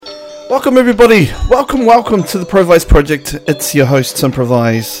Welcome everybody, welcome to the Provise Project. It's your host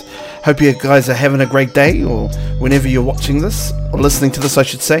Improvise. Hope you guys are having a great day, or whenever you're watching this, or listening to this I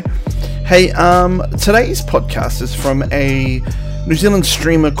should say. Hey, today's podcast is from a New Zealand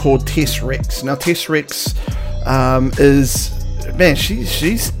streamer called TessRexx. Now TessRexx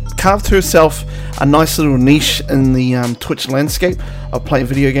she's carved herself a nice little niche in the Twitch landscape of playing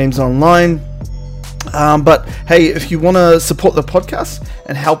video games online. But hey, if you want to support the podcast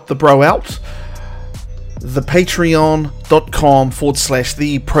and help the bro out, the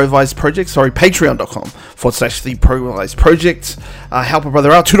patreon.com/the Provise Project, patreon.com/the Provise Project, help a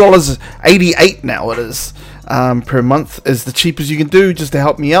brother out. $2.88 now it is per month is the cheapest you can do just to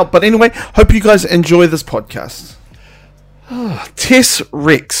help me out. But anyway, hope you guys enjoy this podcast.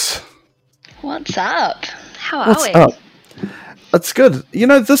 TessRexx, what's up? How are what's we? Up? That's good. You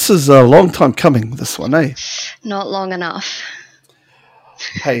know, this is a long time coming, this one, eh? Not long enough.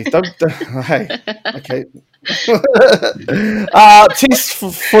 Hey, hey, okay. Tess,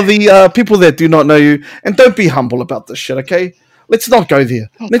 for the people that do not know you, and don't be humble about this shit, okay? Let's not go there.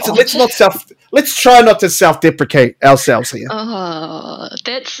 Let's try not to self-deprecate ourselves here. Oh,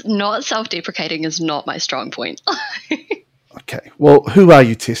 that's not self-deprecating is not my strong point. Okay, well, who are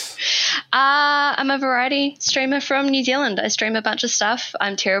you, Tess? I'm a variety streamer from New Zealand. I stream a bunch of stuff.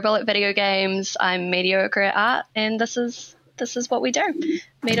 I'm terrible at video games. I'm mediocre at art, and this is what we do.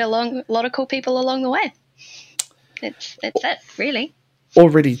 Meet a lot of cool people along the way. It's it, really.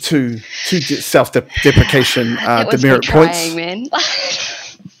 Already two self-deprecation demerit points. Man.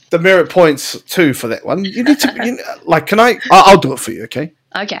 Demerit points too for that one. You need to can I? I'll do it for you, okay?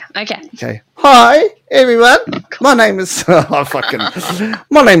 Okay. Hi everyone. My name is my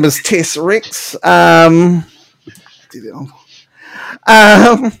name is TessRexx.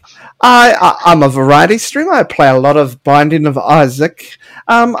 I'm a variety streamer. I play a lot of Binding of Isaac.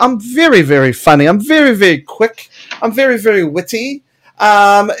 I'm very, very funny. I'm very, very quick. I'm very, very witty.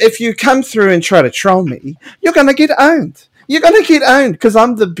 If you come through and try to troll me, you're gonna get owned. You're going to get owned because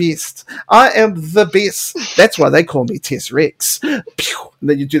I'm the best. I am the best. That's why they call me TessRexx. And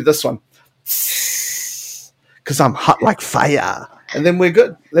then you do this one. Because I'm hot like fire. And then we're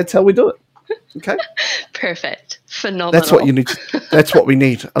good. That's how we do it. Okay? Perfect. Phenomenal. That's what you need. That's what we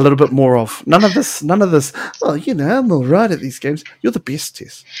need. A little bit more of. None of this. Well, I'm all right at these games. You're the best,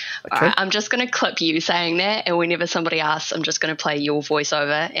 Tess. Okay? All right, I'm just going to clip you saying that. And whenever somebody asks, I'm just going to play your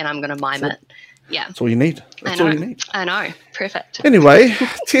voiceover and I'm going to mime it. Yeah. That's all you need. That's all you need. I know. Perfect. Anyway,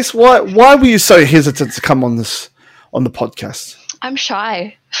 Tess, why were you so hesitant to come on the podcast? I'm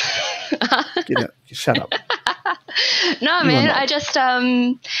shy. Shut up. No, man. I just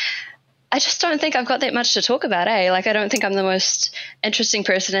don't think I've got that much to talk about, eh? Like, I don't think I'm the most interesting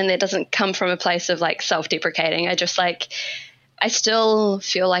person, and that doesn't come from a place of like self-deprecating. I still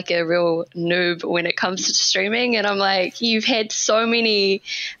feel like a real noob when it comes to streaming, and I'm like, you've had so many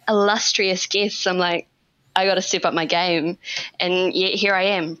illustrious guests. I'm like, I got to step up my game, and yet here I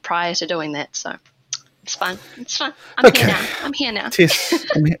am prior to doing that. So it's fun. I'm here now. Tess,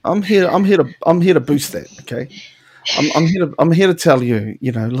 I'm here to boost that. Okay, I'm here to tell you,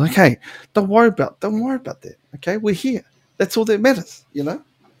 hey, don't worry about that. Okay, we're here. That's all that matters.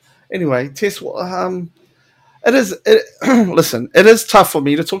 Anyway, Tess, listen, it is tough for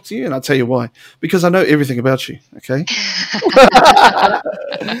me to talk to you, and I'll tell you why. Because I know everything about you, okay?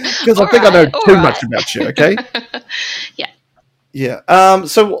 Because I think I know too much about you, okay? Yeah. Yeah.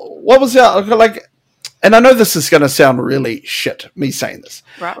 So what was that, and I know this is going to sound really shit, me saying this.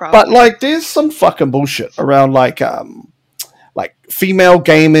 Right. But, there's some fucking bullshit around, female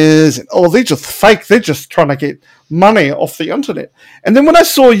gamers, and, they're just fake. They're just trying to get money off the internet. And then when I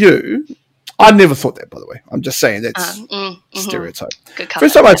saw you... I never thought that, by the way. I'm just saying that's stereotype.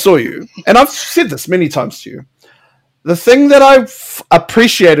 First time I saw you, and I've said this many times to you, the thing that I've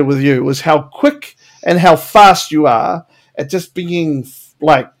appreciated with you was how quick and how fast you are at just being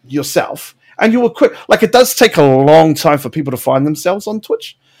like yourself. And you were quick. It does take a long time for people to find themselves on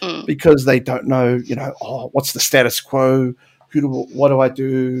Twitch because they don't know, what's the status quo? What do I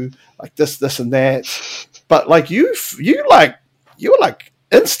do? This and that. But you were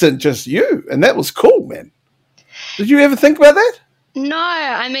instant just you, and that was cool, man. Did you ever think about that? No,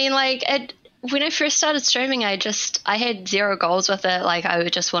 I mean, when I first started streaming, I had zero goals with it. I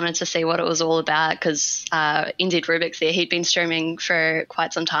just wanted to see what it was all about because NZ Rubik's there, he'd been streaming for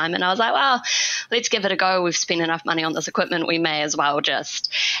quite some time, and I was like, well, let's give it a go. We've spent enough money on this equipment, we may as well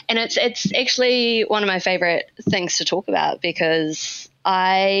just. And it's actually one of my favorite things to talk about because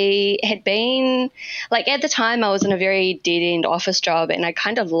I had been, at the time I was in a very dead-end office job, and I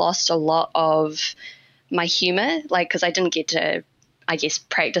kind of lost a lot of my humor, because I didn't get to I guess,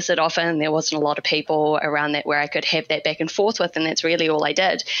 practice it often. There wasn't a lot of people around that where I could have that back and forth with, and that's really all I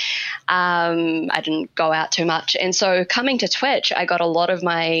did. I didn't go out too much. And so coming to Twitch, I got a lot of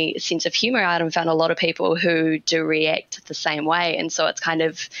my sense of humor out and found a lot of people who do react the same way. And so it's kind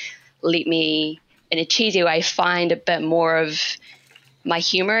of let me, in a cheesy way, find a bit more of my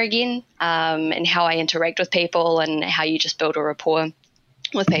humor again, and how I interact with people and how you just build a rapport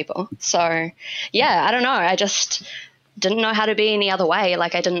with people. So, yeah, I don't know. I just didn't know how to be any other way.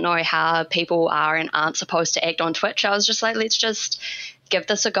 Like, I didn't know how people are and aren't supposed to act on Twitch. I was just like, let's just give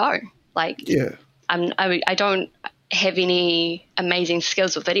this a go. Like, yeah, I don't have any amazing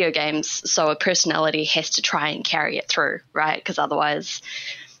skills with video games, so a personality has to try and carry it through, right? Because otherwise,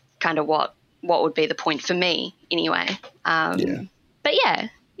 kind of what would be the point for me anyway? But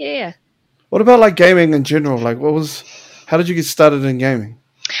yeah. What about like gaming in general? Like, how did you get started in gaming?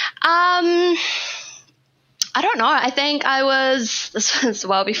 I don't know. I think this was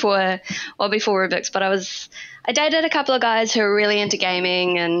well before Rubik's, but I dated a couple of guys who were really into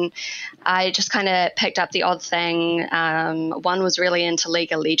gaming, and I just kind of picked up the odd thing. One was really into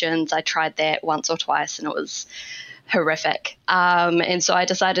League of Legends. I tried that once or twice, and it was horrific. And so I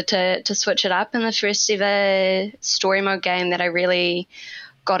decided to switch it up, and the first ever story mode game that I really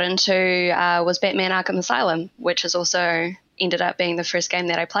got into was Batman Arkham Asylum, which is also ended up being the first game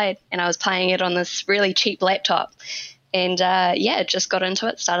that I played, and I was playing it on this really cheap laptop, and just got into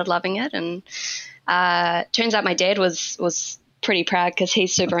it, started loving it, and turns out my dad was pretty proud because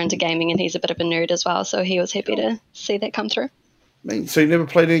he's super into gaming and he's a bit of a nerd as well, so he was happy to see that come through. So you never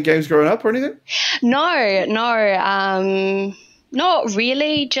played any games growing up or anything? No, not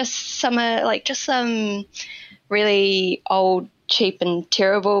really. Just some really old, cheap and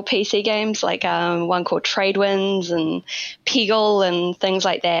terrible PC games, like one called Trade Winds and Peggle and things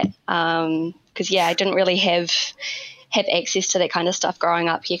like that. Because I didn't really have access to that kind of stuff growing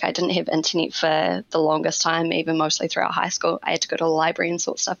up. I didn't have internet for the longest time, even mostly throughout high school. I had to go to the library and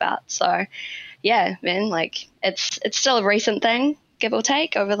sort stuff out. So yeah, man, like it's still a recent thing, give or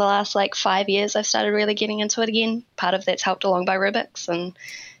take. Over the last 5 years, I've started really getting into it again. Part of that's helped along by Rubik's, and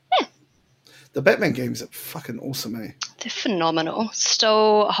yeah. The Batman games are fucking awesome, eh? They're phenomenal.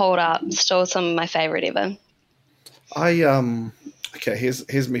 Still hold up. Still some of my favorite ever. Okay,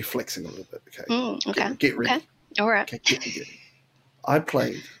 here's me flexing a little bit. Okay. Okay. Get ready. Okay. All right. Okay, get ready. I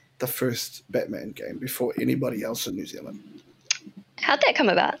played the first Batman game before anybody else in New Zealand. How'd that come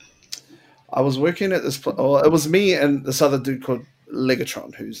about? I was working at this. It was me and this other dude called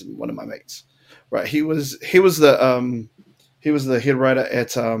Legatron, who's one of my mates. Right, he was the head writer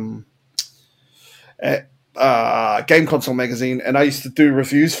at Game Console magazine, and I used to do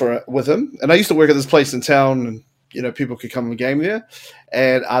reviews for it with him. And I used to work at this place in town, and people could come and game there.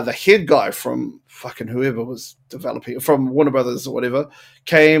 And the head guy from fucking whoever was developing from Warner Brothers or whatever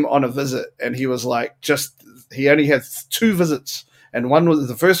came on a visit, and he was like, he only had 2 visits. And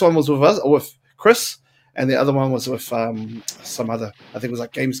the first one was with us, or with Chris, and the other one was with some other, I think it was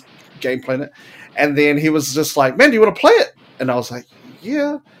like Game Planet. And then he was just like, "Man, do you want to play it?" And I was like,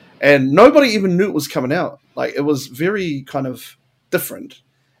 "Yeah." And nobody even knew it was coming out. Like, it was very kind of different.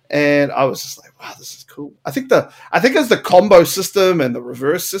 And I was just like, "Wow, this is cool." I think it's the combo system and the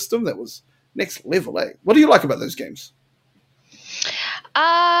reverse system that was next level, eh? What do you like about those games?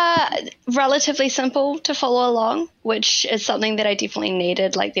 Relatively simple to follow along, which is something that I definitely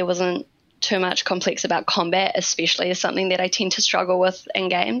needed. Like, there wasn't too much complex about combat, especially as something that I tend to struggle with in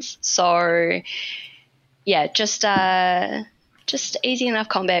games. So yeah, just easy enough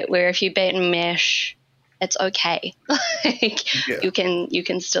combat where if you bait and mash, it's okay. You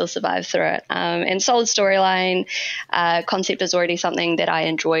can still survive through it. And solid storyline, concept is already something that I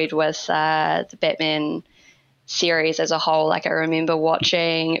enjoyed with the Batman series as a whole. Like, I remember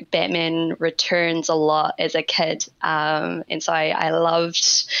watching Batman Returns a lot as a kid, and so I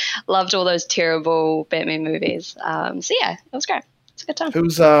loved all those terrible Batman movies. So yeah, it was great. It's a good time.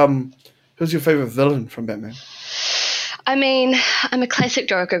 Who's your favorite villain from Batman? I mean, I'm a classic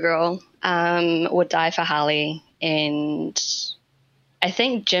Joker girl. Would die for Harley, and I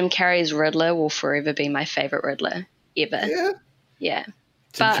think Jim Carrey's Riddler will forever be my favorite Riddler ever. Yeah.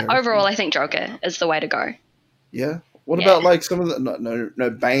 But overall, I think Joker is the way to go. Yeah. What about like some of the no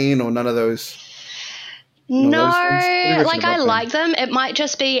Bane or none of those? No, like I like them. It might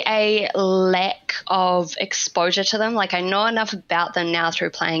just be a lack of exposure to them. Like, I know enough about them now through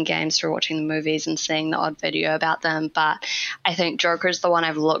playing games, through watching the movies and seeing the odd video about them. But I think Joker's the one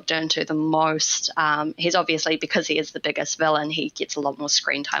I've looked into the most. He's obviously, because he is the biggest villain, he gets a lot more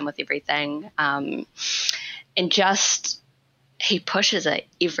screen time with everything. And just he pushes it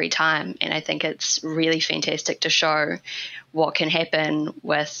every time, and I think it's really fantastic to show what can happen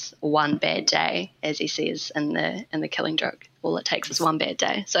with one bad day, as he says in the Killing Joke. All it takes is one bad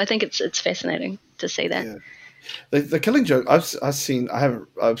day. So I think it's fascinating to see that. Yeah. The Killing Joke, I've seen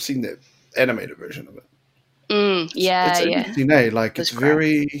the animated version of it. It's interesting, eh? Like it's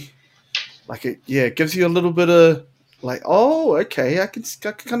very, like it gives you a little bit of like, oh, okay, I can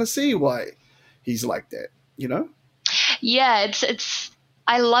kind of see why he's like that, you know? Yeah, it's.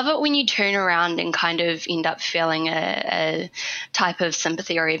 I love it when you turn around and kind of end up feeling a type of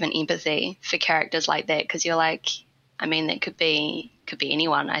sympathy or even empathy for characters like that, because you're like, I mean, that could be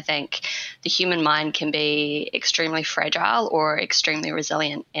anyone. I think the human mind can be extremely fragile or extremely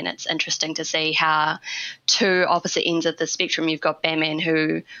resilient, and it's interesting to see how two opposite ends of the spectrum. You've got Batman,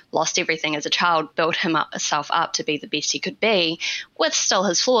 who lost everything as a child, built himself up to be the best he could be with still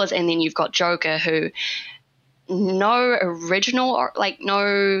his flaws, and then you've got Joker, who no original or like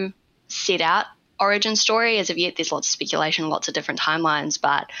no set out origin story as of yet. There's lots of speculation, lots of different timelines,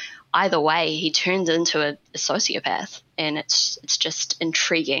 but either way, he turns into a sociopath, and it's just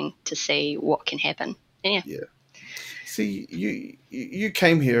intriguing to see what can happen. Yeah. See, you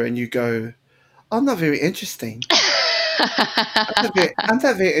came here and you go, I'm not very interesting. I'm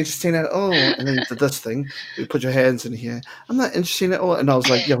not very interesting at all. And then you did this thing. You put your hands in here. I'm not interesting at all. And I was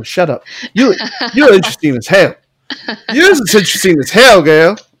like, yo, shut up. You're interesting as hell. Yours is interesting as hell,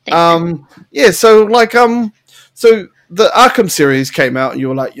 girl. So the Arkham series came out, and you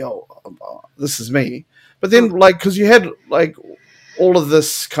were like, yo, this is me. But then, like, because you had, like, all of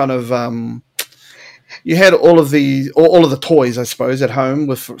this kind of, you had all of the toys, I suppose, at home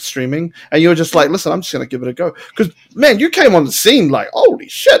with streaming, and you were just like, listen, I'm just going to give it a go. Because, man, you came on the scene like, holy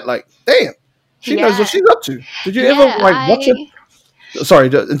shit, like, damn, she knows what she's up to. Did you ever, like, watch it? Sorry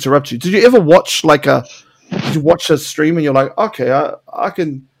to interrupt you. Did you ever watch, did you watch a stream and you're like, okay, I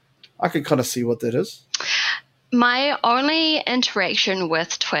can kind of see what that is? My only interaction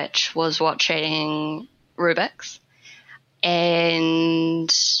with Twitch was watching Rubik's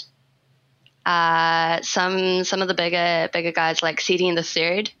and some of the bigger guys like Cedi the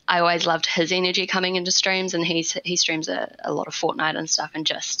Third. I always loved his energy coming into streams, and he streams a lot of Fortnite and stuff, and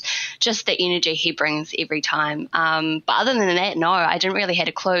just the energy he brings every time. But other than that, no, I didn't really have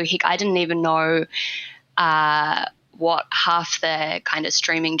a clue. Heck, I didn't even know what half the kind of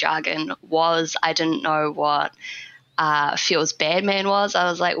streaming jargon was. I didn't know what Feels Bad Man was. I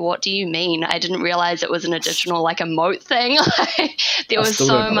was like, what do you mean? I didn't realize it was an additional like emote thing. There was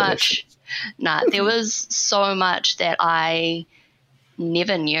so much. There was so much that I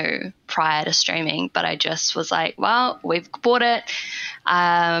never knew prior to streaming, but I just was like, well, we've bought it.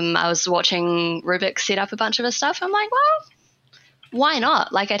 I was watching Rubik set up a bunch of his stuff. I'm like, well, why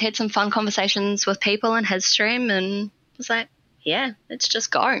not? Like, I'd had some fun conversations with people in his stream, and was like, yeah, let's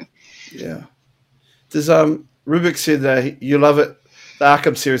just go. Yeah. Does Rubik said that you love it, the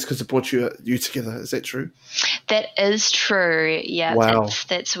Arkham series, because it brought you together. Is that true? That is true. Yeah. Wow.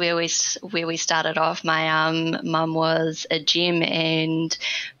 That's where we started off. My mum was a gem and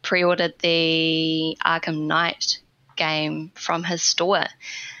pre-ordered the Arkham Knight game from his store.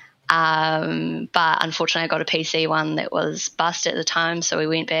 But unfortunately I got a PC one that was bust at the time, so we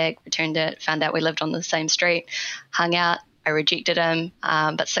went back, returned it, found out we lived on the same street, hung out. I rejected him,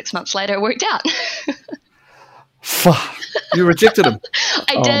 but 6 months later it worked out. Fuck. You rejected him?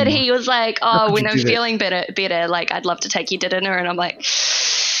 I did. He was like, when I'm feeling better, like, I'd love to take you to dinner. And I'm like,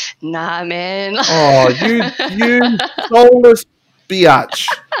 nah, man. Oh, you soulless biatch.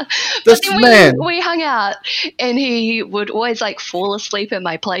 This man. We hung out, and he would always like fall asleep at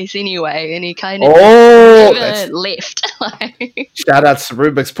my place anyway, and he kind of left. Shout out to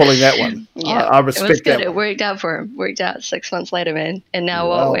Rubik's pulling that one. Yeah, I respect that. It worked out for him. Worked out 6 months later, man. And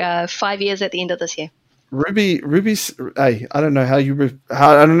now we are 5 years at the end of this year. Ruby's. Hey, I don't know how you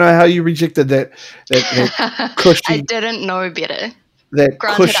rejected that cushy. I didn't know better. That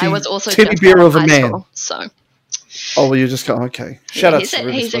Granted, cushy I was also teddy bear of a man. School, so. Oh, well, you just go, okay. Shout out to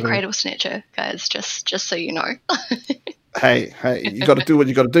Rubik's. He's a cradle snatcher, guys. Just so you know. Hey, you got to do what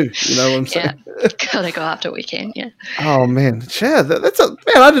you got to do. You know what I'm saying? Yeah, gotta go after we can. Yeah. Oh man, yeah, that's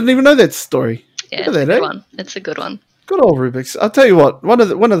man. I didn't even know that story. Yeah, it's a good one. It's a good one. Good old Rubik's. I'll tell you what. One of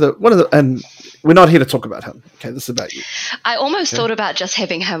the, and we're not here to talk about him. Okay, this is about you. I almost thought about just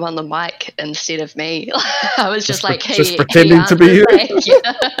having him on the mic instead of me. I was just like, just pretending to be you.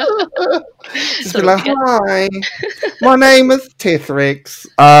 Just be like, hi, my name is TessRexx.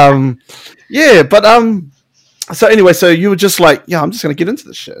 Yeah, but So anyway, so you were just like, yeah, I'm just going to get into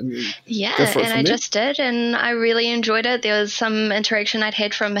this shit. And I just did, and I really enjoyed it. There was some interaction I'd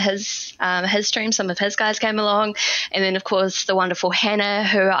had from his stream. Some of his guys came along, and then of course the wonderful Hannah,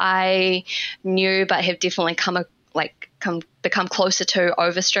 who I knew but have definitely become closer to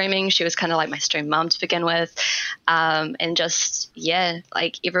over streaming. She was kind of like my stream mum to begin with, and just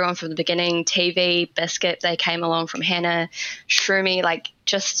like everyone from the beginning. TV, Biscuit, they came along from Hannah, Shroomy, like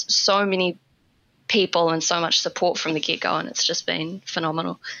just so many people and so much support from the get-go, and it's just been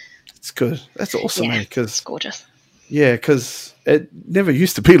phenomenal. It's good. That's awesome, because it's gorgeous. Yeah, because it never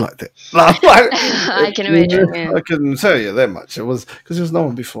used to be like that. I can imagine. Yeah. I couldn't tell you that much. It was because there was no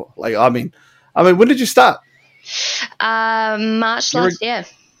one before. Like, I mean, when did you start? March last year.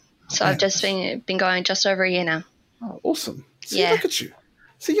 So I've just been going just over a year now. Oh, awesome! See, look at you.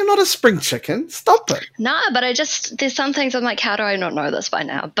 See, you're not a spring chicken. Stop it. No, but there's some things I'm like, how do I not know this by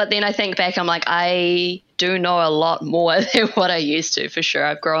now? But then I think back, I'm like, I do know a lot more than what I used to, for sure.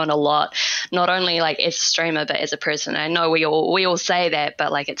 I've grown a lot, not only like as a streamer, but as a person. I know we all say that,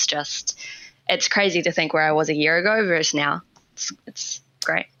 but like, it's crazy to think where I was a year ago versus now. It's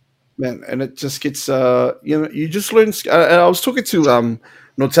great. Man, and it just gets, you just learn. I was talking to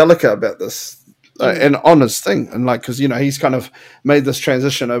Nortelica about this. And on his thing, and like, because he's kind of made this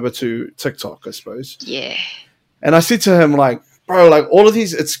transition over to TikTok, I suppose. Yeah. And I said to him, like, bro, like all of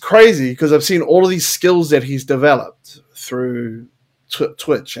these, it's crazy because I've seen all of these skills that he's developed through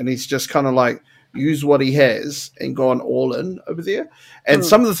Twitch, and he's just kind of like used what he has and gone all in over there. And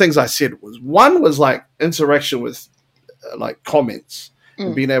some of the things I said was like interaction with like comments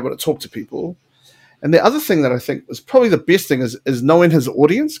and being able to talk to people. And the other thing that I think was probably the best thing is knowing his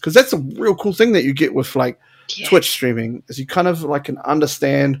audience, because that's a real cool thing that you get with like Twitch streaming, is you kind of like can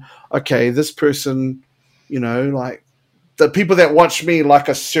understand, okay, this person, like the people that watch me like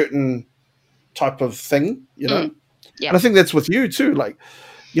a certain type of thing, And I think that's with you too. Like,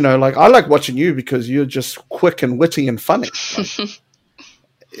 like I like watching you because you're just quick and witty and funny. Like,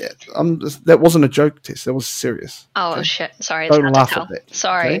 that wasn't a joke, Tess. That was serious. Oh, okay? Shit. Sorry. Don't laugh at that.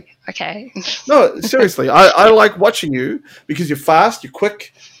 Sorry. Okay. No, seriously. I like watching you because you're fast, you're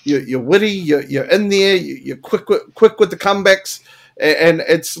quick, you're witty, you're in there, you're quick with the comebacks, and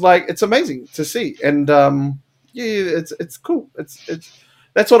it's like, it's amazing to see. And it's cool. It's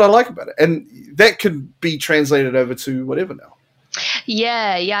that's what I like about it. And that could be translated over to whatever now.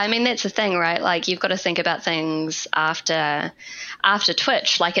 Yeah. I mean, that's the thing, right? Like, you've got to think about things after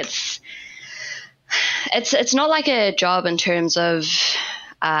Twitch. Like, it's not like a job in terms of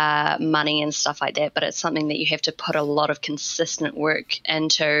money and stuff like that, but it's something that you have to put a lot of consistent work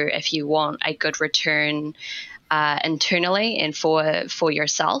into if you want a good return internally and for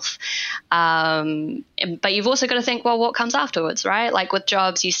yourself. But you've also got to think, well, what comes afterwards, right? Like with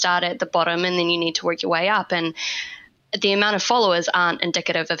jobs, you start at the bottom and then you need to work your way up. And the amount of followers aren't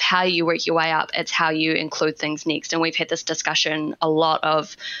indicative of how you work your way up. It's how you include things next. And we've had this discussion a lot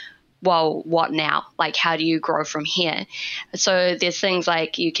of, well, what now? Like, how do you grow from here? So there's things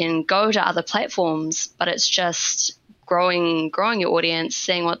like you can go to other platforms, but it's just growing your audience,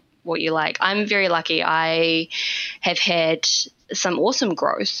 seeing what you like. I'm very lucky. I have had some awesome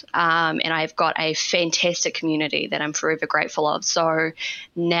growth, and I've got a fantastic community that I'm forever grateful of. So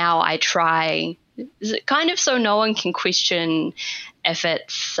now I try, kind of so no one can question if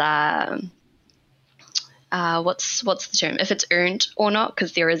it's what's the term, if it's earned or not,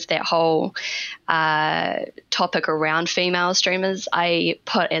 because there is that whole topic around female streamers. I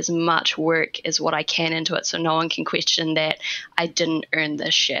put as much work as what I can into it, so no one can question that I didn't earn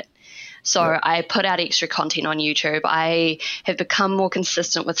this shit. So I put out extra content on YouTube. I have become more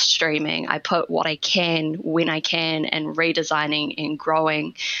consistent with streaming. I put what I can when I can, and redesigning and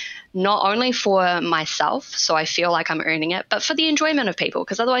growing, not only for myself, so I feel like I'm earning it, but for the enjoyment of people,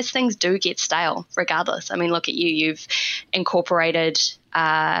 because otherwise things do get stale regardless. I mean, look at you. You've incorporated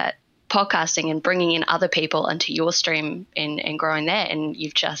podcasting and bringing in other people into your stream and growing that, and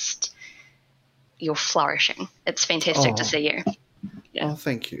you're flourishing. It's fantastic to see you. Yeah. Oh,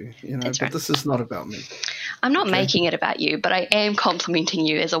 thank you. But right. This is not about me. I'm not making it about you, but I am complimenting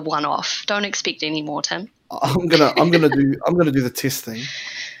you as a one-off. Don't expect any more, Tim. I'm gonna do the test thing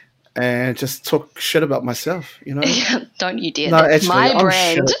and just talk shit about myself. Don't you dare. No, that's my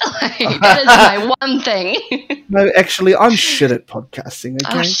brand. That is my one thing. No, actually, I'm shit at podcasting.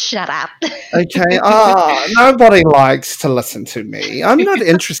 Okay. Oh, shut up. Okay. Nobody likes to listen to me. I'm not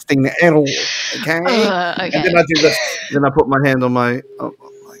interesting at all. Okay. Okay. And then I do this. Then I put my hand on my.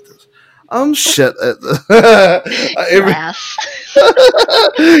 Like this. I'm shit at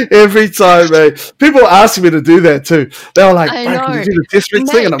every time, mate. People ask me to do that too. They're like, "Can you do the TessRexx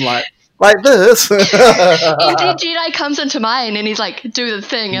thing?" And I'm like, like this. And then Jedi comes into mine and he's like, do the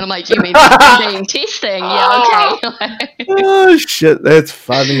thing. And I'm like, you mean the being Tess thing? Yeah, okay. Oh, shit. That's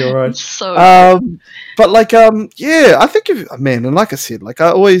funny, all right. So but like, yeah, I think, man, and like I said, like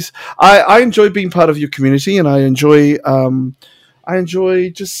I enjoy being part of your community, and I enjoy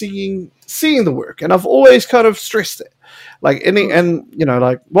just seeing the work. And I've always kind of stressed it. Like and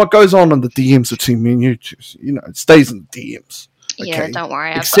like what goes on in the DMs between me and you, it stays in the DMs. Okay? Yeah, don't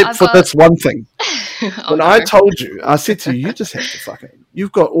worry. Except for this one thing. When I told you, I said to you, you just have to fucking,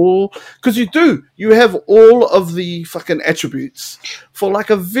 you've got all, because you have all of the fucking attributes for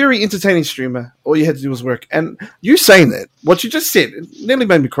like a very entertaining streamer. All you had to do was work. And you saying that, what you just said, it nearly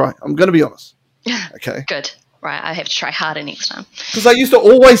made me cry. I'm going to be honest. Okay. Good. Right, I have to try harder next time. Because I used to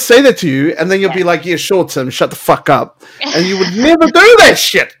always say that to you, and then you'll be like, yeah, sure, Tim, shut the fuck up. And you would never do that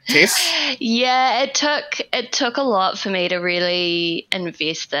shit, Tess. Yeah, it took a lot for me to really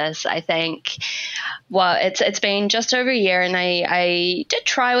invest this, I think. Well, it's been just over a year, and I did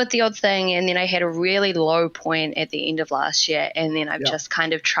try with the odd thing, and then I had a really low point at the end of last year, and then I've just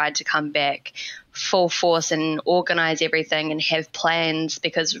kind of tried to come back full force and organize everything and have plans,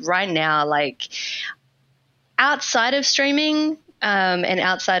 because right now, like, outside of streaming and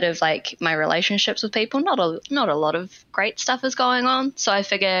outside of like my relationships with people, not a lot of great stuff is going on. So I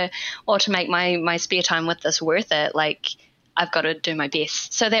figure, well, to make my spare time with this worth it, like I've got to do my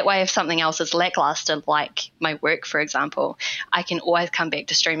best. So that way, if something else is lackluster, like my work, for example, I can always come back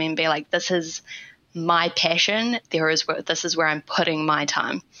to streaming and be like, this is my passion. This is where I'm putting my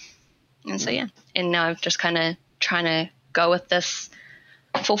time. And so, yeah. And now I'm just kind of trying to go with this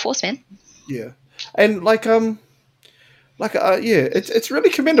full force, man. Yeah. And it's really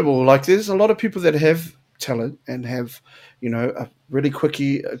commendable. Like, there's a lot of people that have talent and have, a really quick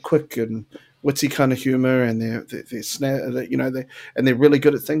and witty kind of humor, and they're really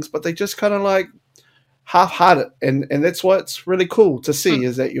good at things, but they just kind of like half-heart it, and that's what's really cool to see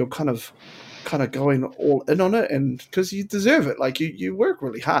is that you're kind of going all in on it, and because you deserve it. Like you work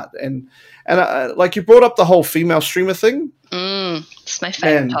really hard, and like you brought up the whole female streamer thing. It's my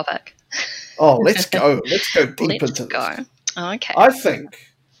favorite topic. Oh, let's go deep into this. Okay. I think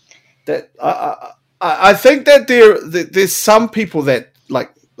that I think that there's some people that,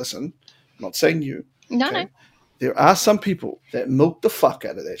 like, listen, I'm not saying you. No. There are some people that milk the fuck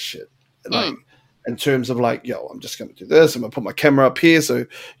out of that shit. Like, in terms of like, yo, I'm just going to do this. I'm going to put my camera up here. So,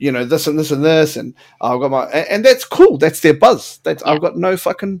 this and this and this. And I've got and that's cool. That's their buzz. I've got no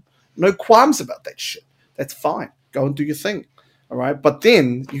qualms about that shit. That's fine. Go and do your thing. All right. But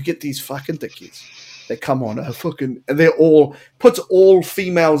then you get these fucking dickies that come on and they're all, puts all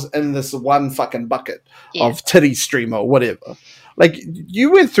females in this one fucking bucket of titty streamer or whatever. Like, did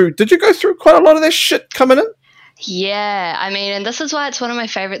you go through quite a lot of that shit coming in? Yeah, I mean, and this is why it's one of my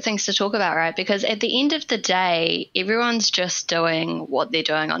favorite things to talk about, right? Because at the end of the day, everyone's just doing what they're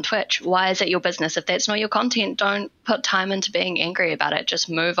doing on Twitch. Why is it your business? If that's not your content, don't put time into being angry about it. Just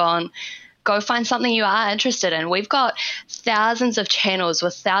move on. Go find something you are interested in. We've got thousands of channels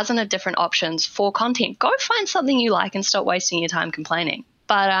with thousands of different options for content. Go find something you like and stop wasting your time complaining.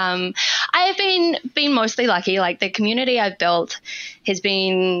 But I have been mostly lucky. Like, the community I've built has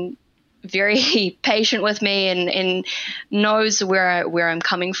been very patient with me and knows where I'm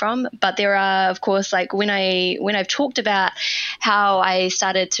coming from. But there are, of course, like when I've talked about how I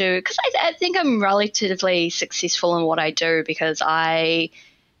started to, because I think I'm relatively successful in what I do because I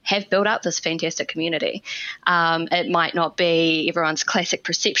have built up this fantastic community. It might not be everyone's classic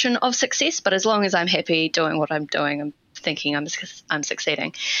perception of success, but as long as I'm happy doing what I'm doing, I'm thinking I'm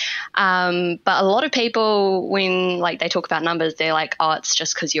succeeding. But a lot of people, when like they talk about numbers, they're like, oh, it's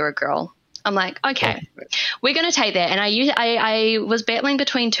just because you're a girl. I'm like, okay, we're going to take that. And I was battling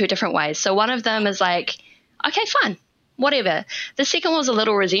between two different ways. So one of them is like, okay, fine, whatever. The second was a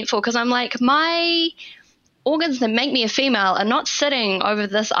little resentful because I'm like, my organs that make me a female are not sitting over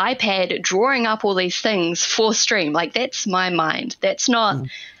this iPad drawing up all these things for stream. Like, that's my mind. That's not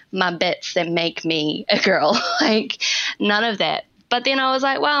my bits that make me a girl. Like, none of that. But then I was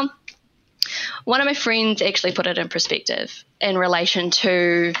like, well, one of my friends actually put it in perspective in relation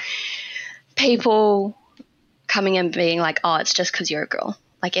to people coming in being like, oh, it's just because you're a girl.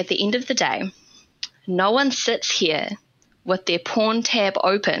 Like, at the end of the day, no one sits here with their porn tab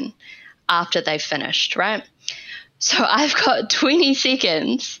open after they've finished, right? So I've got 20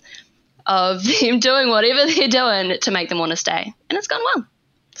 seconds of them doing whatever they're doing to make them want to stay. And it's gone well.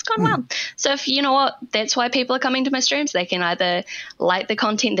 It's gone well. So if you know what, that's why people are coming to my streams. They can either like the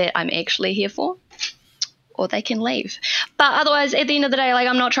content that I'm actually here for, or they can leave. But otherwise, at the end of the day, like,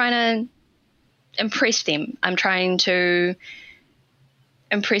 I'm not trying to impress them. I'm trying to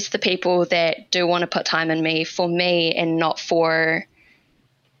impress the people that do want to put time in me for me and not for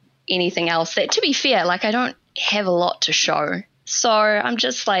anything else. That, to be fair, like, I don't have a lot to show. So I'm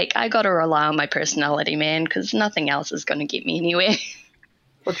just like, I got to rely on my personality, man, because nothing else is going to get me anywhere.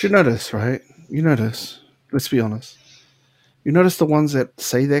 But you notice, right? You notice. Let's be honest. You notice the ones that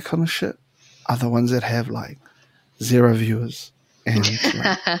say that kind of shit are the ones that have like 0 viewers. And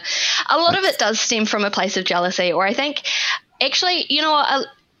like, a lot of it does stem from a place of jealousy, or I think, actually, you know,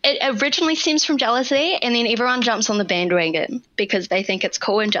 it originally stems from jealousy, and then everyone jumps on the bandwagon because they think it's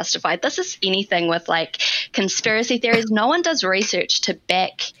cool and justified. This is anything with like conspiracy theories. No one does research to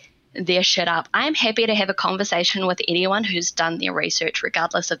back their shit up. I'm happy to have a conversation with anyone who's done their research,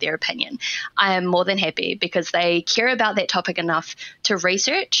 regardless of their opinion. I am more than happy because they care about that topic enough to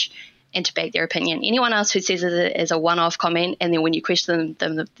research and to back their opinion. Anyone else who says it as a one-off comment, and then when you question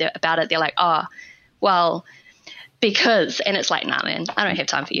them about it, they're like, oh, well, because, and it's like, nah, man, I don't have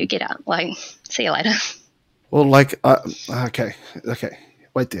time for you. Get out. Like, see you later. Well, like, okay,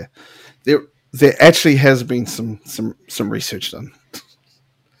 wait there. There actually has been some research done.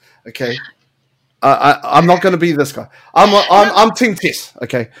 Okay, I'm not going to be this guy. I'm Team Tess.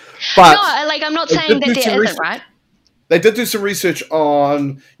 Okay, but no, like, I'm not saying that there isn't, right? They did do some research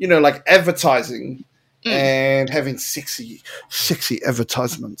on, you know, like advertising and having sexy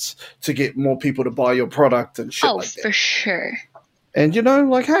advertisements to get more people to buy your product and shit like that. Oh, for sure. And, you know,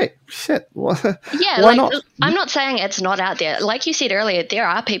 like, hey, shit, why like, not? I'm not saying it's not out there. Like you said earlier, there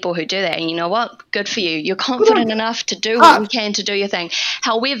are people who do that, and you know what? Good for you. You're confident enough to do what you can to do your thing.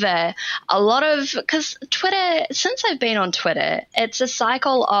 However, a lot of, because Twitter, since I've been on Twitter, it's a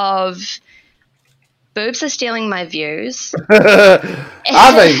cycle of boobs are stealing my views. Are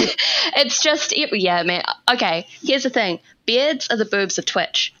they? It's just, yeah, man. Okay, here's the thing. Beards are the boobs of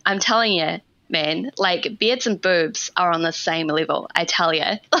Twitch. I'm telling you, man. Like, beards and boobs are on the same level, I tell you.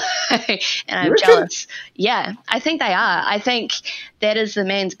 And I'm jealous. Yeah, I think they are. I think that is the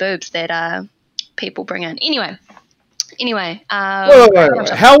man's boobs that people bring in. Anyway. Wait.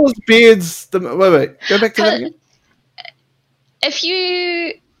 How was beards? Wait. Go back to that again. If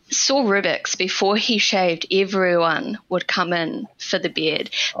you saw Rubik's before he shaved, everyone would come in for the beard.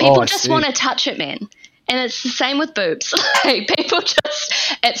 People just want to touch it, man. And it's the same with boobs. Like, people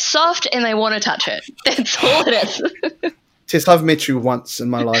just, it's soft and they want to touch it. That's all it is. Tess, I've met you once in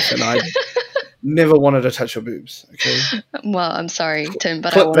my life and I never wanted to touch your boobs, okay? Well, I'm sorry, Tim,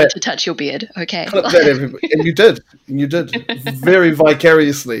 but I wanted to touch your beard, okay? Clip that, everybody. And you did. And you did. Very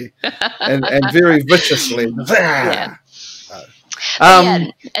vicariously and very viciously. Yeah. Yeah,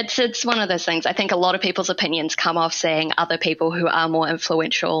 it's one of those things. I think a lot of people's opinions come off saying other people who are more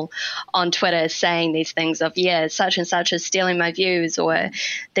influential on Twitter saying these things of, yeah, such and such is stealing my views, or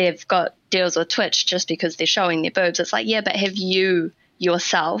they've got deals with Twitch just because they're showing their boobs. It's like, yeah, but have you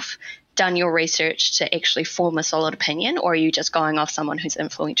yourself done your research to actually form a solid opinion, or are you just going off someone who's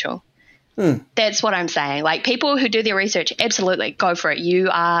influential? That's what I'm saying. Like, people who do their research, absolutely, go for it. You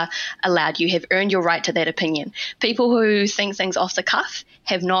are allowed. You have earned your right to that opinion. People who think things off the cuff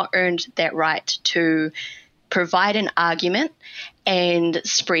have not earned that right to provide an argument and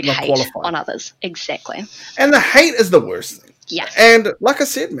spread hate on others. Exactly. And the hate is the worst thing. Yeah. And like I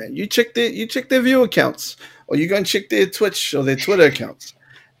said, man, you check their view accounts, or you go and check their Twitch or their Twitter accounts,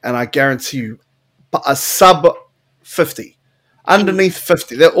 and I guarantee you, a sub 50. Underneath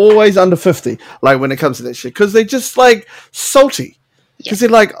 50. They're always under 50, like, when it comes to that shit. Because they're just, like, salty. Because they're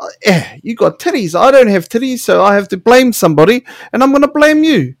like, you got titties. I don't have titties, so I have to blame somebody, and I'm going to blame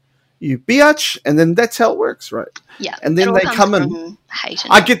you. You biatch. And then that's how it works, right? Yeah. And then they come in.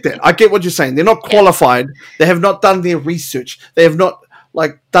 I get that. I get what you're saying. They're not qualified. They have not done their research. They have not,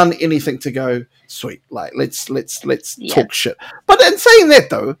 like, done anything to go, sweet, like, let's talk shit. But in saying that,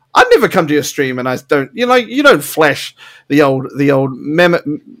 though, I never come to your stream and I don't, you don't flash the old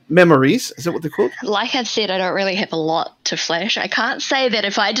memories. Is that what they're called? Like I've said, I don't really have a lot to flash. I can't say that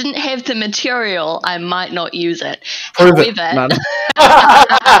if I didn't have the material, I might not use it. Prove However,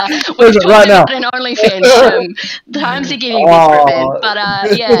 Prove it right now. An OnlyFans, times are getting desperate, man. But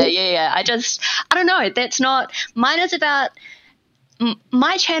yeah. I don't know. That's not, mine is about,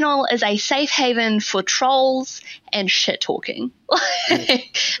 my channel is a safe haven for trolls and shit talking.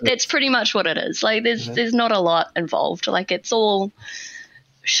 That's pretty much what it is. Like, there's not a lot involved. Like, it's all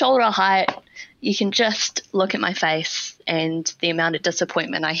shoulder height. You can just look at my face and the amount of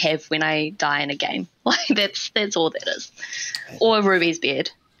disappointment I have when I die in a game. Like, that's all that is. Or Ruby's beard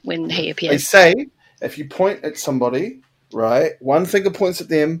when he appears. They say if you point at somebody, right, one finger points at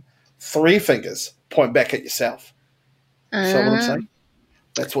them, 3 fingers point back at yourself. Is that what I'm saying?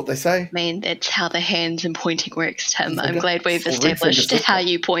 That's what they say. I mean, that's how the hands and pointing works, Tim. I'm glad we've established how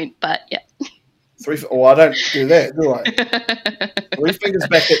you point, but yeah. I don't do that, do I? 3 fingers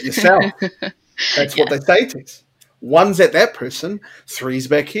back at yourself. That's what they say, Tess. 1's at that person, 3's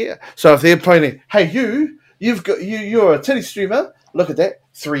back here. So if they're pointing, hey, you're a titty streamer, look at that.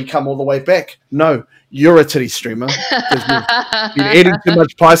 3 come all the way back. No, you're a titty streamer because you've been eating too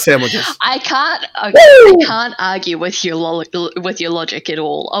much pie sandwiches. I can't argue with your logic at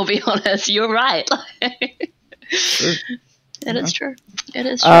all. I'll be honest. You're right. True. It is true. It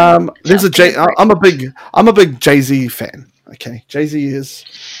is true. I'm a big Jay-Z fan. Okay, Jay-Z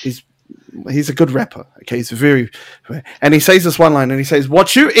he's a good rapper. Okay, he's and he says this one line, and he says,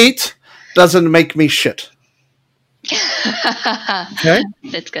 "What you eat doesn't make me shit." Okay,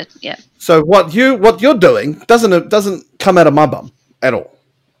 that's good. Yeah. So what you're doing doesn't come out of my bum at all.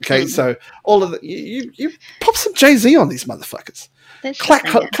 Okay, so all of you pop some Jay-Z on these motherfuckers. Clack,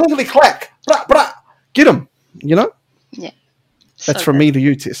 clickety clack, blah blah. Get them. You know. Yeah. That's from me to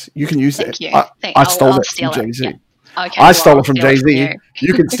you, Tess. You can use that. I stole that from Jay-Z. Yeah. Okay, I stole it from Jay-Z.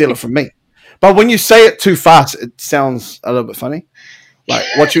 You can steal it from me. But when you say it too fast, it sounds a little bit funny. Like,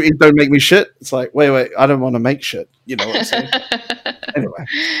 what you eat don't make me shit. It's like, wait, I don't want to make shit. You know what I'm saying? Anyway.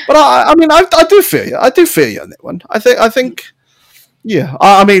 But I mean, I do feel you. I do feel you on that one. I think, yeah.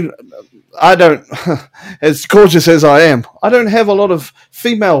 I mean, I don't, as gorgeous as I am, I don't have a lot of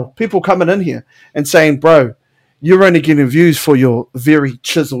female people coming in here and saying, bro, you're only getting views for your very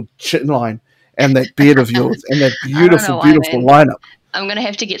chiseled chin line and that beard of yours and that beautiful lineup. I'm going to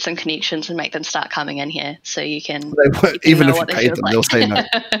have to get some connections and make them start coming in here so you can... Even if you pay them, they'll say no.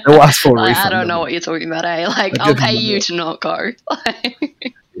 They'll ask for a refund. I don't know what you're talking about, eh? Like, I'll pay you to not go.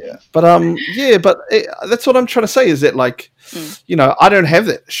 Yeah. But, that's what I'm trying to say is that, like, you know, I don't have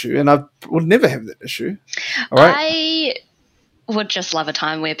that issue and I would never have that issue. All right? I would just love a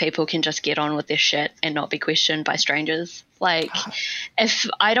time where people can just get on with their shit and not be questioned by strangers. Like, if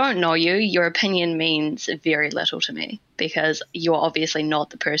I don't know you, your opinion means very little to me because you're obviously not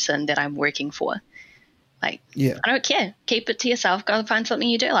the person that I'm working for. Like, yeah. I don't care. Keep it to yourself. Go find something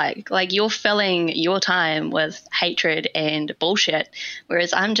you do like. Like, you're filling your time with hatred and bullshit,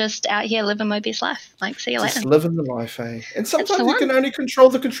 whereas I'm just out here living my best life. Like, see you later. Just living the life, eh? And sometimes you can only control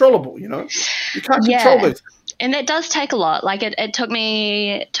the controllable, you know? You can't control it. And that does take a lot. Like, it took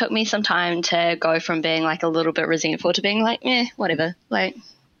me some time to go from being, like, a little bit resentful to being like, whatever. Like,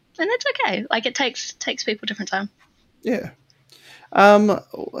 and that's okay. Like, it takes people different time. Yeah.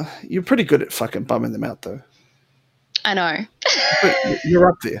 You're pretty good at fucking bumming them out, though. I know. You're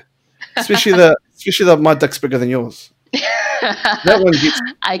up there, especially the my dick's bigger than yours. That one gets.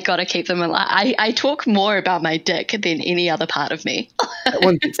 I gotta keep them alive. I talk more about my dick than any other part of me. That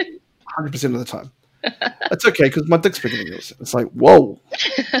one gets 100% of the time. That's okay because my dick's bigger than yours. It's like whoa.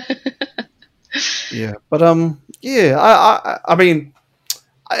 Yeah, but I mean.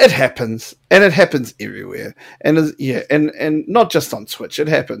 It happens, and it happens everywhere, and and not just on Twitch. It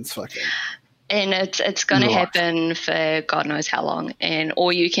happens fucking. And it's going to happen for God knows how long. And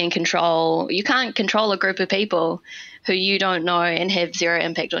all you can't control a group of people who you don't know and have zero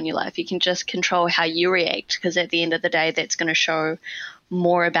impact on your life. You can just control how you react, because at the end of the day, that's going to show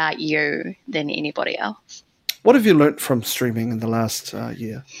more about you than anybody else. What have you learnt from streaming in the last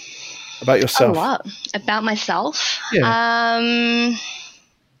year about yourself? A lot about myself. Yeah.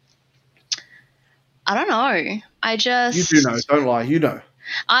 I don't know. You do know. Don't lie. You know.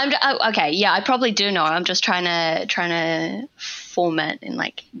 Okay. Yeah, I probably do know. I'm just trying to form it and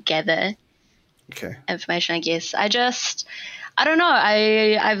like gather information. I guess. I don't know.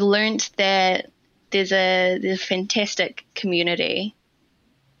 I've learned that there's a fantastic community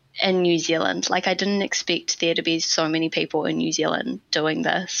in New Zealand. Like, I didn't expect there to be so many people in New Zealand doing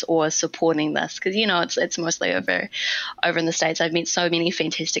this or supporting this, because you know it's mostly over in the States. I've met so many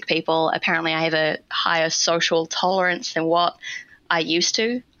fantastic people. Apparently I have a higher social tolerance than what I used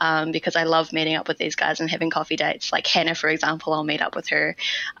to, because I love meeting up with these guys and having coffee dates. Like Hannah, for example, I'll meet up with her.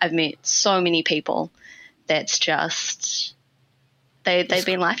 I've met so many people that's just they've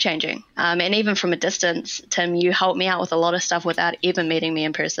been life-changing. And even from a distance, Tim, you helped me out with a lot of stuff without even meeting me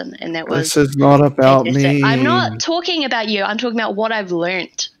in person. And that was... This is not about me. I'm not talking about you. I'm talking about what I've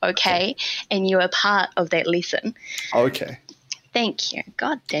learned, okay? And you're a part of that lesson. Okay. Thank you.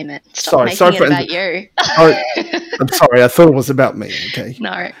 God damn it. Stop making it about you. I'm sorry. I thought it was about me. Okay.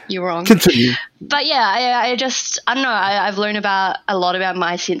 No, you're wrong. Continue. But yeah, I don't know. I've learned a lot about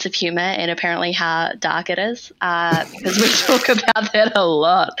my sense of humor and apparently how dark it is, because we talk about that a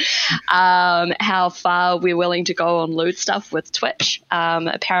lot. How far we're willing to go on lewd stuff with Twitch.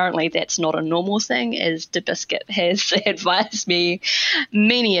 Apparently that's not a normal thing, as DeBiscuit has advised me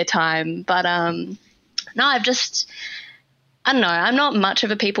many a time. But no, I don't know. I'm not much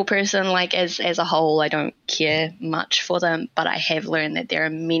of a people person. Like as a whole, I don't care much for them. But I have learned that there are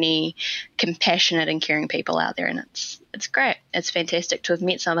many compassionate and caring people out there, and it's great. It's fantastic to have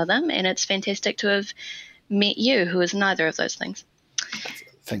met some of them, and it's fantastic to have met you, who is neither of those things.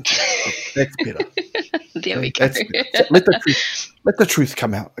 Thank you. That's better. There we go. Let the truth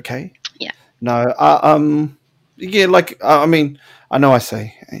come out. Okay. Yeah. No. Yeah. Like I mean, I know I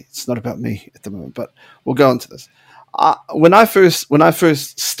say it's not about me at the moment, but we'll go into this. When I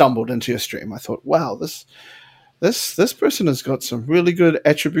first stumbled into your stream, I thought, wow, this person has got some really good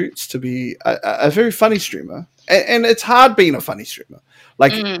attributes to be a very funny streamer, and it's hard being a funny streamer,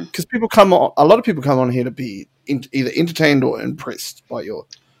 like because a lot of people come on here to be either entertained or impressed by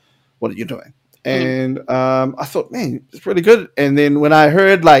what you're doing, and I thought, man, it's really good. And then when I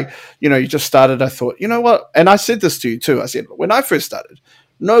heard you just started, I thought, you know what? And I said this to you too. I said when I first started,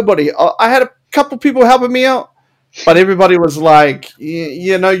 I had a couple people helping me out. But everybody was like,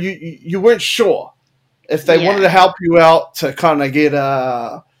 you weren't sure if they wanted to help you out to kind of get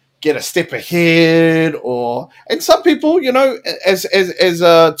a step ahead, and some people, as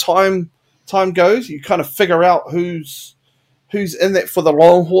time goes, you kind of figure out who's in that for the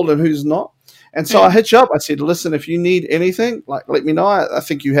long haul and who's not. And so I hit you up. I said, listen, if you need anything, let me know. I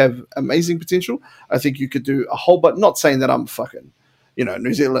think you have amazing potential. I think you could do a whole bunch. Not saying that I'm fucking,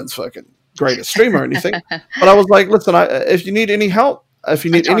 New Zealand's fucking greatest streamer or anything, but I was like, listen, if you need any help, if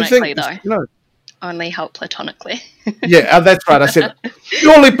you need anything, only help platonically. Yeah, that's right. I said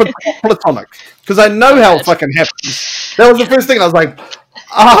purely platonic because I know how it fucking happens. That was the first thing. I was like,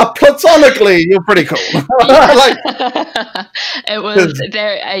 platonically, you're pretty cool. It was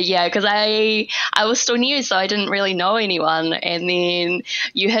there, because I was still new, so I didn't really know anyone, and then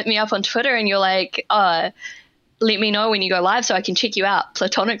you hit me up on Twitter, and you're like, let me know when you go live so I can check you out.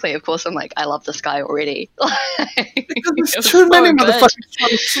 Platonically, of course, I'm like, I love this guy already. Because there's too many motherfuckers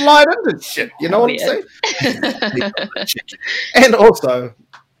trying to slide into shit. You know what I'm saying? And also,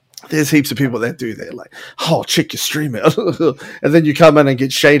 there's heaps of people that do that. Like, check your stream out. And then you come in and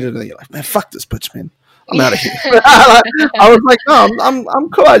get shaded and you're like, man, fuck this bitch, man. I'm out of here. I was like, no, I'm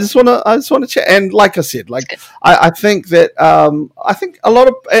cool. I just want to chat. And like I said, I think that I think a lot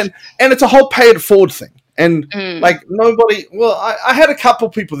of and it's a whole pay it forward thing. And nobody. Well, I had a couple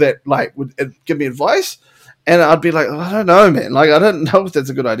people that would give me advice, and I'd be like, I don't know, man. I don't know if that's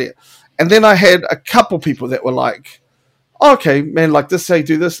a good idea. And then I had a couple people that were like, okay, man, this, say,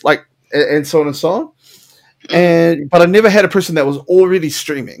 do this, and so on and so on. But I never had a person that was already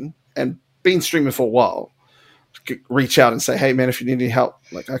streaming and been streaming for a while reach out and say, hey, man, if you need any help,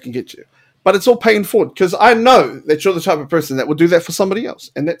 I can get you. But it's all paying forward because I know that you're the type of person that will do that for somebody else,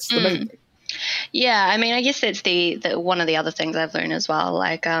 and that's the main thing. Yeah, I mean, I guess that's the one of the other things I've learned as well.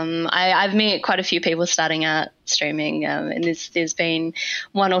 I've met quite a few people starting out streaming, and there's been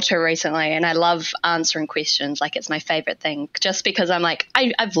one or two recently, and I love answering questions. It's my favorite thing, just because I'm like,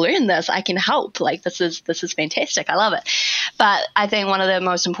 I've learned this, I can help. This is fantastic, I love it. But I think one of the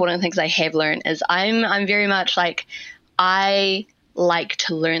most important things I have learned is I'm very much I like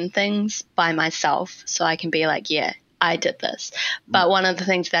to learn things by myself, so I can be like, yeah, I did this. But one of the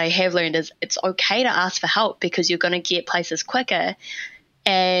things that I have learned is it's okay to ask for help because you're going to get places quicker.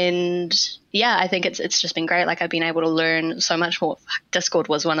 And yeah, I think it's just been great. I've been able to learn so much more. Discord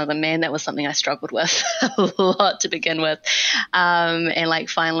was one of them, man. That was something I struggled with a lot to begin with. And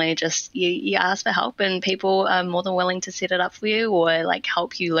finally just you ask for help and people are more than willing to set it up for you or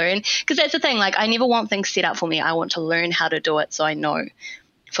help you learn. Because that's the thing, I never want things set up for me. I want to learn how to do it so I know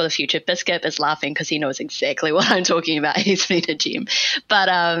for the future. Biscuit is laughing because he knows exactly what I'm talking about. He's been a gym. But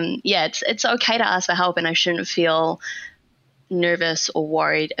yeah, it's okay to ask for help, and I shouldn't feel nervous or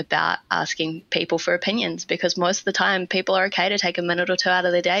worried about asking people for opinions because most of the time people are okay to take a minute or two out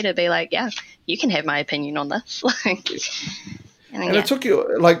of their day to be like, yeah, you can have my opinion on this. And it took you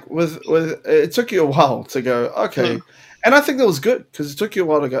it took you a while to go, okay. And I think that was good because it took you a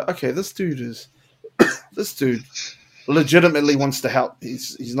while to go, okay, this dude legitimately wants to help.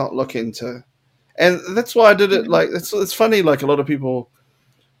 He's not looking to, and that's why I did it. It's funny. A lot of people,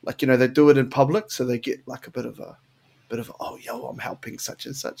 they do it in public, so they get a bit of oh yo, I'm helping such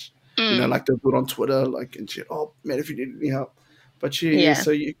and such. They'll do it on Twitter, and shit. Oh man, if you need any help, But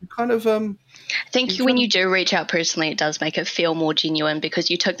so you kind of I think when you do reach out personally, it does make it feel more genuine because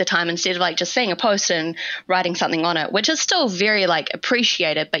you took the time instead of like just seeing a post and writing something on it, which is still very like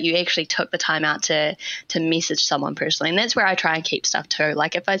appreciated, but you actually took the time out to message someone personally. And that's where I try and keep stuff too.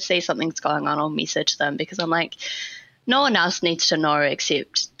 Like if I see something's going on, I'll message them because I'm like, no one else needs to know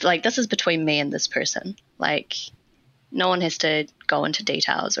except like this is between me and this person. Like no one has to go into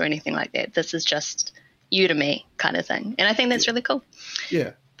details or anything like that. This is just you to me kind of thing. And I think that's really cool.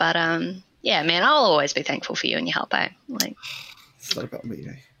 Yeah. But yeah, man, I'll always be thankful for you and your help, eh? Like, it's not about me,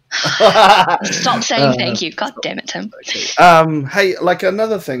 Stop saying thank you. God damn it, Tim. Okay. Hey, like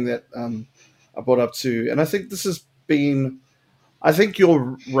another thing that I brought up too, and I think this has been, I think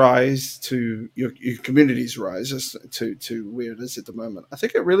your rise to your community's rise to where it is at the moment. I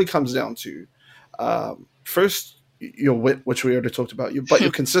think it really comes down to first your wit, which we already talked about, but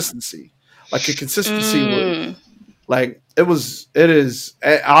your consistency. Like your consistency, like it is.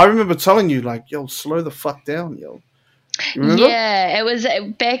 I remember telling you, like, yo, slow the fuck down, yo. You remember? Yeah, it was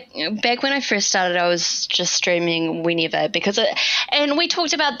back when I first started. I was just streaming whenever and we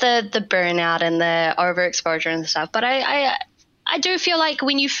talked about the burnout and the overexposure and stuff. But I do feel like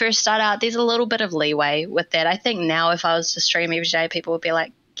when you first start out, there's a little bit of leeway with that. I think now if I was to stream every day, people would be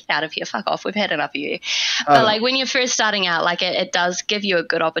like, get out of here, fuck off, we've had enough of you. But like when you're first starting out, like it does give you a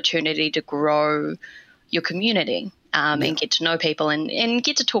good opportunity to grow your community and get to know people and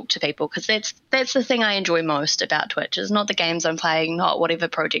get to talk to people, because that's the thing I enjoy most about Twitch, is not the games I'm playing, not whatever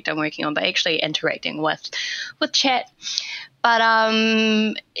project I'm working on, but actually interacting with chat. But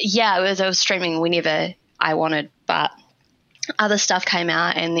I was streaming whenever I wanted, but other stuff came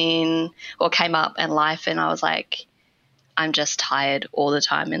up in life, and I was like, I'm just tired all the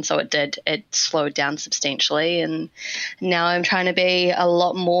time. And so it slowed down substantially. And now I'm trying to be a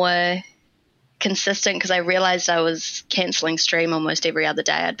lot more consistent, because I realized I was canceling stream almost every other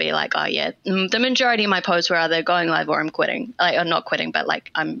day. I'd be like, oh yeah, the majority of my posts were either going live or I'm quitting, or not quitting, but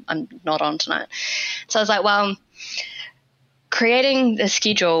like I'm not on tonight. So I was like, well, creating the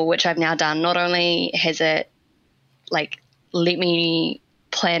schedule, which I've now done, not only has it like let me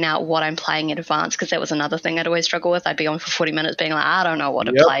plan out what I'm playing in advance, because that was another thing I'd always struggle with. I'd be on for 40 minutes being like, I don't know what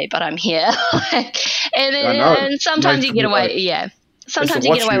to play, but I'm here. and sometimes you get away. Sometimes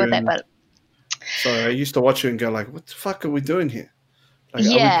you get away with that, but sorry, I used to watch you and go like, what the fuck are we doing here? Like, are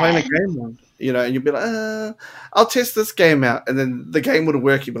we playing a game? You know, and you'd be like, I'll test this game out. And then the game wouldn't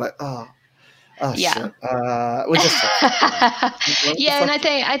work. You'd be like, shit. We're just and I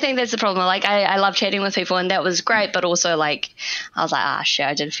think that's the problem. Like I love chatting with people, and that was great, but also like I was like, shit,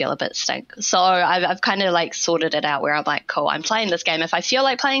 I did feel a bit stink. So I've kind of like sorted it out where I'm like, cool, I'm playing this game. If I feel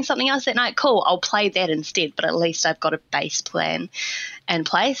like playing something else that night, cool, I'll play that instead. But at least I've got a base plan in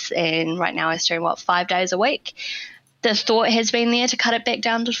place. And right now I stream 5 days a week. The thought has been there to cut it back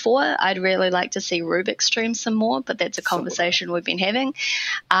down to 4. I'd really like to see Rubik stream some more, but that's a conversation we've been having.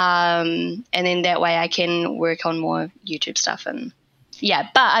 And then that way I can work on more YouTube stuff. And but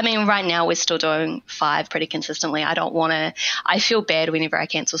I mean, right now we're still doing 5 pretty consistently. I feel bad whenever I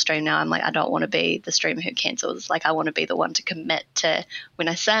cancel stream now. I'm like, I don't want to be the streamer who cancels. Like, I want to be the one to commit to when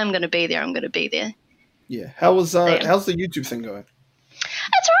I say I'm going to be there, I'm going to be there. Yeah. How's the YouTube thing going?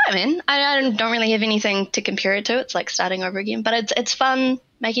 It's all right, man. I don't really have anything to compare it to. It's like starting over again. But it's fun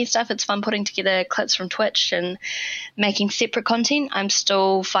making stuff. It's fun putting together clips from Twitch and making separate content. I'm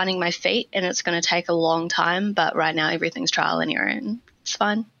still finding my feet, and it's going to take a long time. But right now everything's trial and error, and it's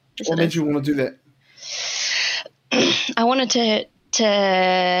fine. What made you want to do that? I wanted to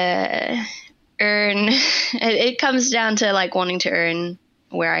earn. It comes down to like wanting to earn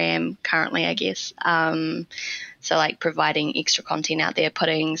where I am currently, I guess. So like providing extra content out there,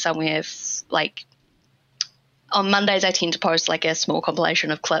 putting somewhere like on Mondays I tend to post like a small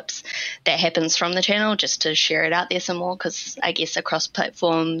compilation of clips that happens from the channel just to share it out there some more, because I guess across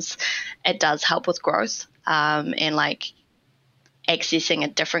platforms it does help with growth and like accessing a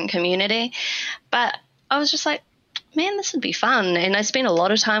different community. But I was just like, man, this would be fun. And I spent a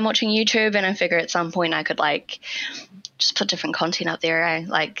lot of time watching YouTube, and I figure at some point I could like just put different content up there,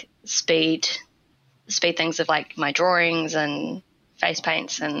 like speed things of like my drawings and face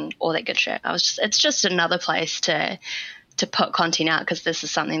paints and all that good shit. It's just another place to put content out, because this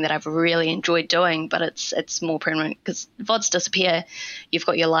is something that I've really enjoyed doing, but it's more permanent because VODs disappear. You've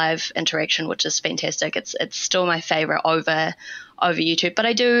got your live interaction, which is fantastic. It's still my favorite over YouTube, but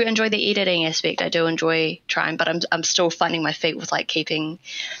I do enjoy the editing aspect. I do enjoy trying, but I'm still finding my feet with like keeping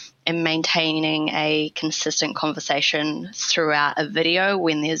and maintaining a consistent conversation throughout a video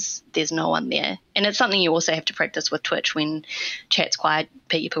when there's no one there. And it's something you also have to practice with Twitch when chat's quiet,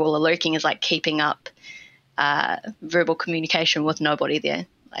 people are lurking, is like keeping up verbal communication with nobody there.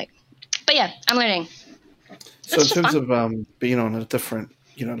 Like, but yeah, I'm learning. So in terms of being on a different,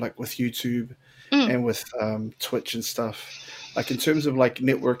 like with YouTube and with Twitch and stuff, like in terms of like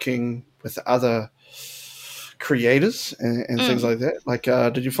networking with other creators and things like that, like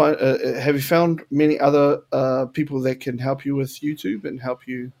did you find have you found many other people that can help you with YouTube and help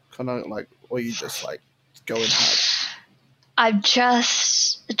you kind of like, or you just like going hard? I've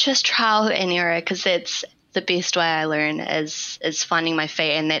just trial and error, because that's the best way I learn is finding my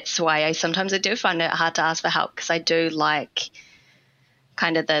feet, and that's why I do find it hard to ask for help, because I do like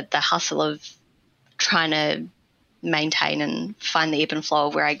kind of the hustle of trying to maintain and find the ebb and flow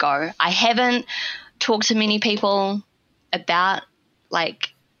of where I go. I haven't talked to many people about like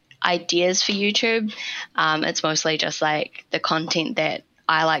ideas for YouTube. It's mostly just like the content that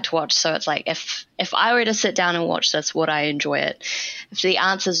I like to watch. So it's like if I were to sit down and watch this, would I enjoy it? If the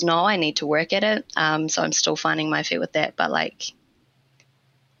answer's no, I need to work at it. So I'm still finding my feet with that. But like,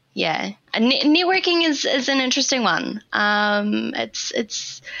 yeah, networking is an interesting one.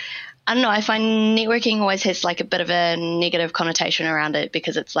 It's I don't know, I find networking always has like a bit of a negative connotation around it,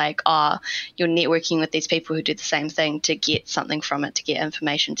 because it's like, you're networking with these people who do the same thing to get something from it, to get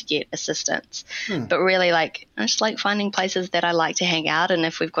information, to get assistance. But really, like, I just like finding places that I like to hang out, and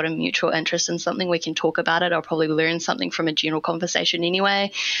if we've got a mutual interest in something, we can talk about it. I'll probably learn something from a general conversation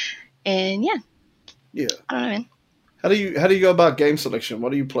anyway. And yeah. I don't know, man. How do you go about game selection?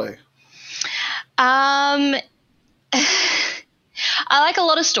 What do you play? I like a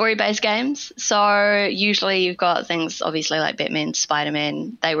lot of story-based games. So usually you've got things, obviously, like Batman,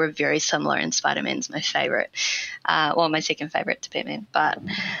 Spider-Man. They were very similar, and Spider-Man's my favorite. My second favorite to Batman. But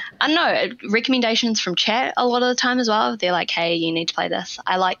I don't know, recommendations from chat a lot of the time as well. They're like, hey, you need to play this.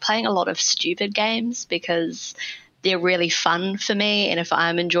 I like playing a lot of stupid games because they're really fun for me. And if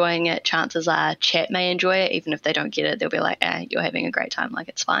I'm enjoying it, chances are chat may enjoy it. Even if they don't get it, they'll be like, you're having a great time. Like,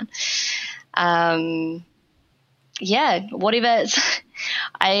 it's fine. Yeah, whatever.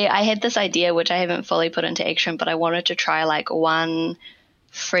 I had this idea, which I haven't fully put into action, but I wanted to try like one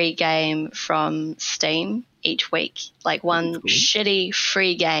free game from Steam each week, like one shitty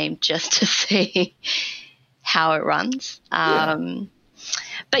free game, just to see how it runs.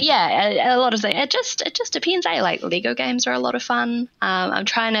 But yeah, a lot of things. It just depends. Like Lego games are a lot of fun. I'm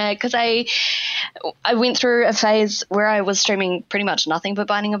trying to, because I went through a phase where I was streaming pretty much nothing but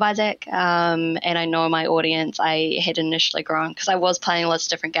Binding of Isaac. And I know my audience, I had initially grown, because I was playing lots of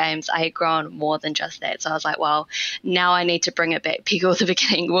different games. I had grown more than just that. So I was like, well, now I need to bring it back. Pico at the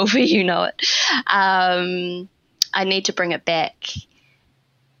beginning, Wolfie, you know it. I need to bring it back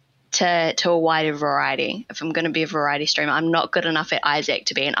to a wider variety. If I'm going to be a variety streamer, I'm not good enough at Isaac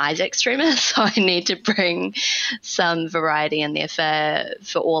to be an Isaac streamer, so I need to bring some variety in there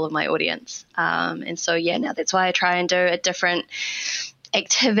for all of my audience. And so, yeah, now that's why I try and do a different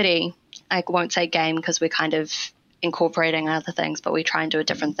activity. I won't say game, because we're kind of incorporating other things, but we try and do a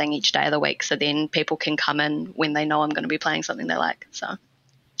different thing each day of the week, so then people can come in when they know I'm going to be playing something they like. So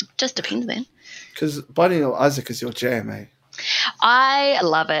just depends then. Because Binding of Isaac is your jam, eh? I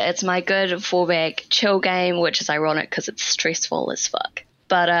love it. It's my good fallback chill game, which is ironic because it's stressful as fuck.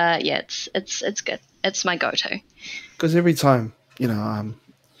 But yeah, it's good. It's my go-to. Because every time, I'm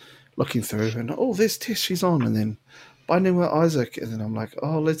looking through and there's Tess, she's on, and then Binding with Isaac, and then I'm like,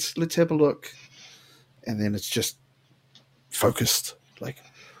 let's have a look, and then it's just focused, like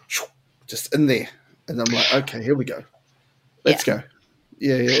just in there, and I'm like, okay, here we go, let's go.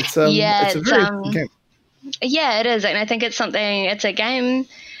 Yeah, it's a very good game. Yeah, it is. And I think it's a game,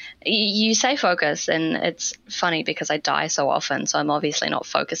 you say focus, and it's funny because I die so often, so I'm obviously not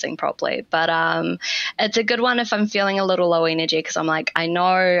focusing properly. But it's a good one if I'm feeling a little low energy, because I'm like, I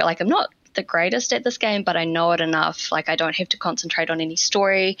know, like, I'm not the greatest at this game, but I know it enough. Like, I don't have to concentrate on any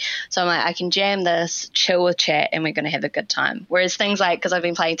story. So I'm like, I can jam this, chill with chat, and we're going to have a good time. Whereas things like, because I've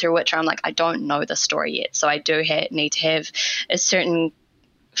been playing through Witcher, I'm like, I don't know the story yet. So I do need to have a certain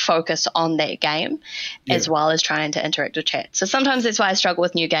focus on that game, as well as trying to interact with chat. So sometimes that's why I struggle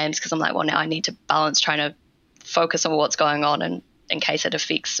with new games, because I'm like, well, now I need to balance trying to focus on what's going on, and in case it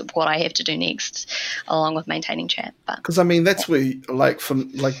affects what I have to do next, along with maintaining chat. Because I mean, that's where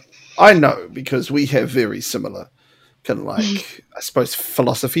I know, because we have very similar kind of like I suppose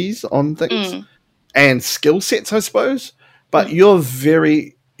philosophies on things and skill sets, I suppose. But your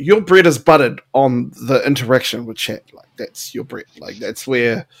bread is buttered on the interaction with chat. Like, that's your bread. Like, that's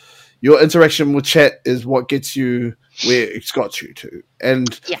where your interaction with chat is what gets you where it's got you to.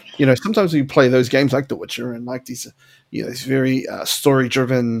 And, sometimes when you play those games like The Witcher and like these, these very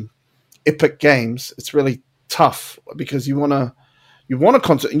story-driven, epic games, it's really tough because you want you want a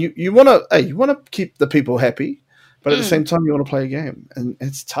concert, and you want to keep the people happy, but at the same time you want to play a game, and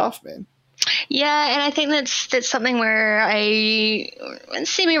it's tough, man. Yeah, and I think that's something where I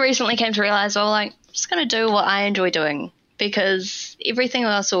semi-recently came to realize, I'm just going to do what I enjoy doing, because everything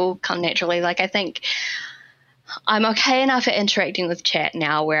else will come naturally. Like, I think I'm okay enough at interacting with chat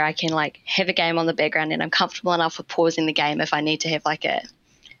now where I can, have a game on the background, and I'm comfortable enough with pausing the game if I need to have,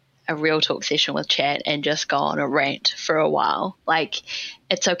 a real talk session with chat and just go on a rant for a while.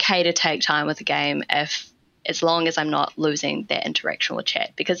 It's okay to take time with the game as long as I'm not losing that interaction with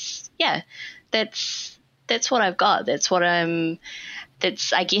chat, because that's what I've got. That's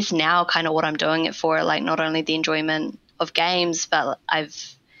I guess now kind of what I'm doing it for, not only the enjoyment of games, but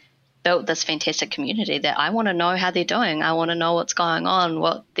I've built this fantastic community that I want to know how they're doing. I want to know what's going on,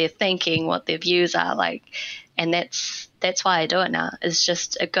 what they're thinking, what their views are and that's why I do it now. It's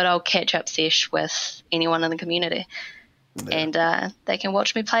just a good old catch-up sesh with anyone in the community. Yeah. And they can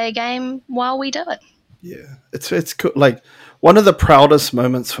watch me play a game while we do it. Yeah, it's cool. One of the proudest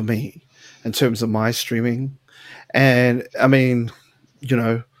moments for me in terms of my streaming, and I mean,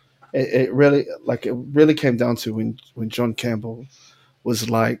 it really came down to when John Campbell was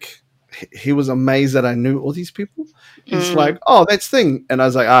he was amazed that I knew all these people. He's like, oh, that's Thing. And I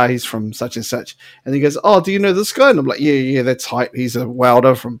was like, he's from such and such. And he goes, oh, do you know this guy? And I'm like, yeah, that's Hype. He's a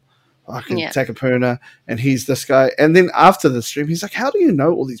welder from Takapuna, and he's this guy. And then after the stream, he's like, how do you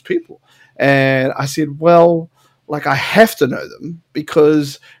know all these people? And I said, well, I have to know them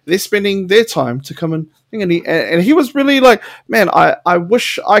because they're spending their time to come and thing. And he was really man, I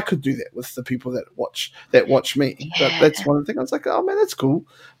wish I could do that with the people that watch me. Yeah. But that's one of the things. I was like, oh man, that's cool.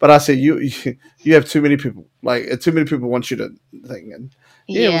 But I said, you have too many people. Too many people want you to think. And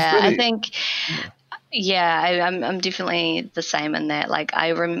I think. Yeah, I'm definitely the same in that. I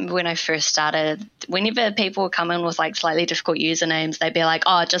remember when I first started, whenever people would come in with slightly difficult usernames, they'd be like,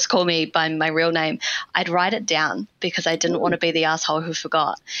 oh, just call me by my real name. I'd write it down because I didn't want to be the asshole who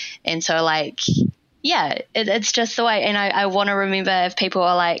forgot. And so it's just the way. And I want to remember if people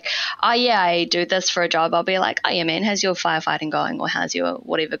are like, oh yeah, I do this for a job, I'll be like, oh yeah, man, how's your firefighting going? Or how's your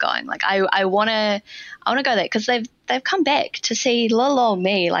whatever going? I want to go there because they've come back to see little old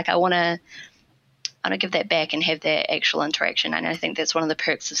me. I want to give that back and have that actual interaction. And I think that's one of the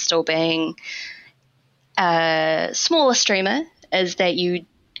perks of still being a smaller streamer is that you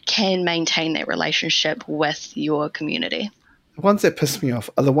can maintain that relationship with your community. The ones that piss me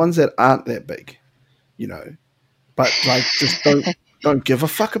off are the ones that aren't that big, but just don't give a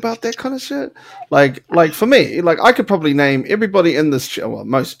fuck about that kind of shit. For me, I could probably name everybody in this chat, well,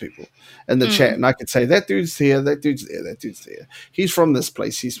 most people in the chat, and I could say that dude's here, that dude's there, that dude's there. He's from this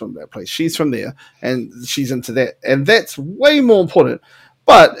place, he's from that place, she's from there, and she's into that, and that's way more important.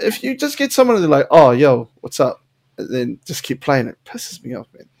 But if you just get someone and they're like, "Oh, yo, what's up?" and then just keep playing, it pisses me off,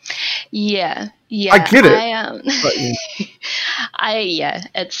 man. Yeah, I get it.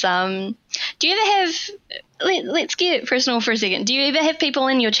 It's do you ever have? Let's get personal for a second. Do you ever have people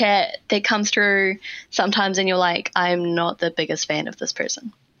in your chat that come through sometimes and you're like, I'm not the biggest fan of this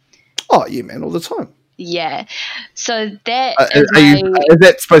person? Oh yeah, man, all the time. Yeah. So that is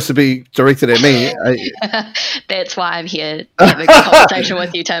that supposed to be directed at me? That's why I'm here having a conversation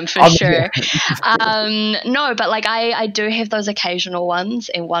with you, Tim, for sure. No, but I do have those occasional ones,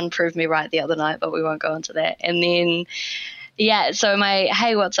 and one proved me right the other night, but we won't go into that. And then, so my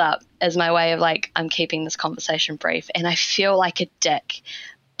hey, what's up is my way of I'm keeping this conversation brief, and I feel like a dick.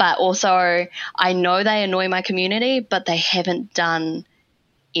 But also, I know they annoy my community, but they haven't done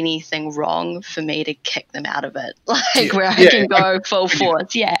anything wrong for me to kick them out of it, where I can go full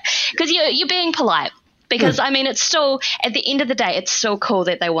force. Yeah, because you're being polite. Because I mean, it's still at the end of the day, it's still cool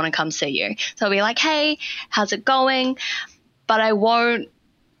that they want to come see you. So I'll be like, hey, how's it going? But I won't.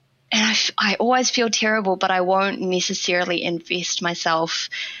 And I always feel terrible, but I won't necessarily invest myself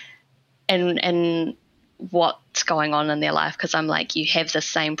in what's going on in their life, because I'm like, you have the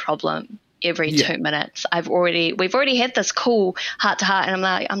same problem every 2 minutes. We've already had this cool heart to heart, and I'm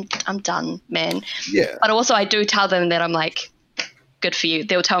like, I'm done, man. Yeah. But also I do tell them that I'm like, good for you.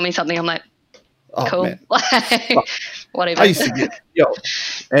 They'll tell me something, I'm like, cool. Man. Whatever. I used to get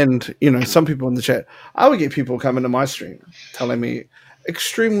and some people in the chat, I would get people coming to my stream telling me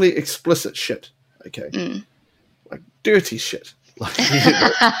extremely explicit shit. Okay. Dirty shit.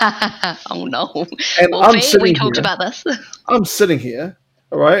 Oh no. And we talked about this. I'm sitting here,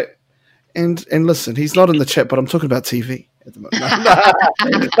 all right? And listen, he's not in the chat, but I'm talking about TV at the moment.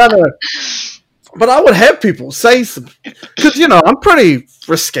 No. But I would have people say some, because I'm pretty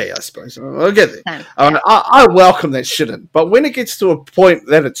risque, I suppose. I get it. I welcome that shit in, but when it gets to a point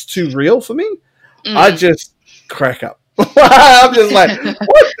that it's too real for me, I just crack up. I'm just like,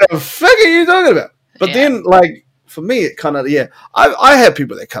 what the fuck are you talking about? But then, like, for me, it kind of, I have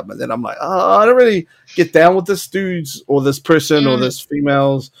people that come and then I'm like, oh, I don't really get down with this dude's or this person or this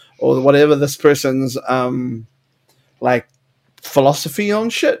female's or whatever this person's, like, philosophy on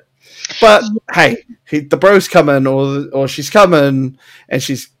shit. But, hey, the bro's coming or she's coming and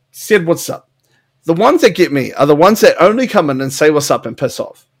she's said what's up. The ones that get me are the ones that only come in and say what's up and piss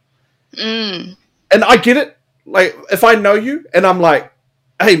off. And I get it. Like, if I know you and I'm like,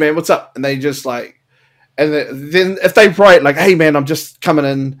 hey, man, what's up? And they just like, and then if they write like, hey, man, I'm just coming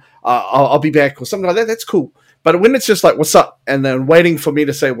in, I'll be back or something like that, that's cool. But when it's just like, what's up? And then waiting for me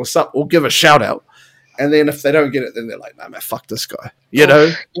to say what's up or give a shout out. And then if they don't get it, then they're like, nah, man, fuck this guy. You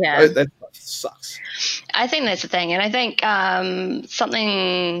know? Yeah. That sucks. I think that's the thing. And I think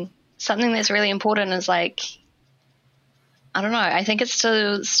something that's really important is like, I don't know, I think it's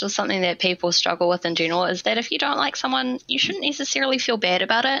still something that people struggle with in general, is that if you don't like someone, you shouldn't necessarily feel bad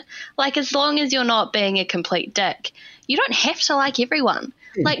about it. Like, as long as you're not being a complete dick, you don't have to like everyone.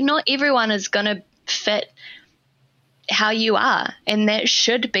 Like, not everyone is going to fit how you are, and that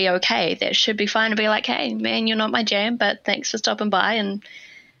should be okay. That should be fine to be like, hey, man, you're not my jam, but thanks for stopping by, and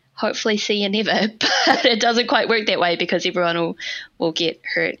hopefully see you never. But it doesn't quite work that way because everyone will get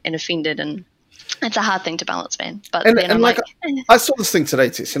hurt and offended, and it's a hard thing to balance, man. But then I'm like I saw this thing today,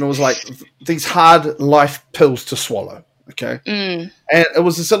 Tess, and it was like these hard life pills to swallow. Okay. And it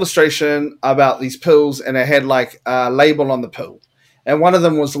was this illustration about these pills, and it had like a label on the pill. And one of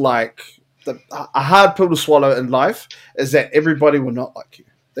them was like, a hard pill to swallow in life is that everybody will not like you.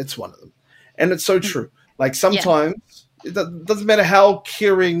 That's one of them. And it's so true. Like, sometimes it doesn't matter how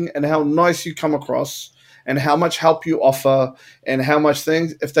caring and how nice you come across and how much help you offer and how much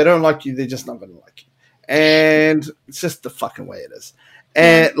things, if they don't like you, they're just not going to like you. And it's just the fucking way it is.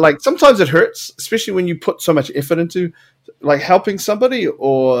 And like, sometimes it hurts, especially when you put so much effort into like helping somebody,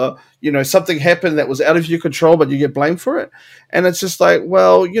 or, you know, something happened that was out of your control, but you get blamed for it. And it's just like,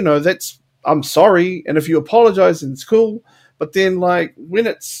 well, you know, I'm sorry. And if you apologize, then it's cool. But then, like, when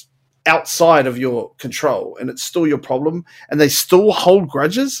it's outside of your control and it's still your problem and they still hold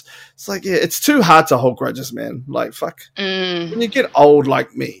grudges, it's like, yeah, it's too hard to hold grudges, man. Like, fuck. When you get old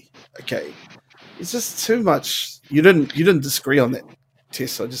like me, okay, it's just too much. You didn't disagree on that,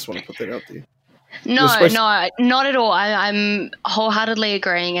 Tess. I just want to put that out there. No, not at all. I'm wholeheartedly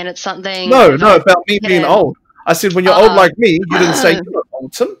agreeing, and it's something. No, about me being old. I said, when you're old like me, you didn't say you're not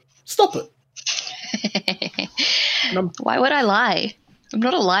old, Tim. Stop it. Why would I lie? I'm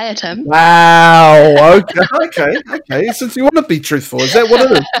not a liar, Tim. Wow. Okay. Since you want to be truthful, is that what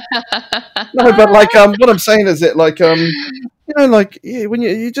it is? No, but like, what I'm saying is that, like, you know, like, yeah, when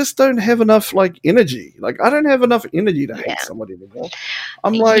you just don't have enough like energy. Like, I don't have enough energy to hate somebody anymore.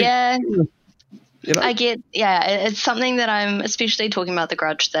 I'm like, you know? I get, it's something that I'm, especially talking about the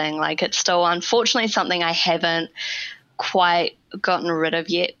grudge thing. Like, it's still unfortunately something I haven't quite gotten rid of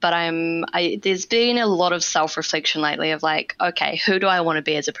yet, but there's been a lot of self-reflection lately of like, okay, who do I want to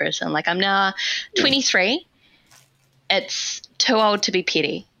be as a person? Like, I'm now 23. It's too old to be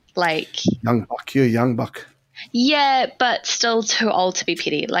petty. Like, you're a young buck. Yeah, but still too old to be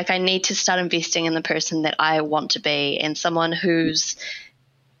petty. Like, I need to start investing in the person that I want to be, and someone who's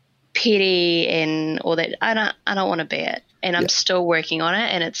petty and all that. I don't want to be it. And I'm still working on it,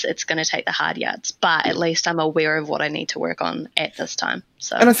 and it's going to take the hard yards. But at least I'm aware of what I need to work on at this time.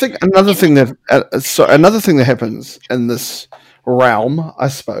 So, and I think another thing that happens in this realm, I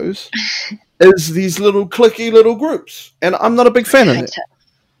suppose, is these little cliquey little groups, and I'm not a big fan of it.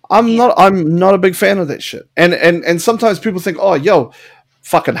 I'm not a big fan of that shit. And sometimes people think, oh, yo,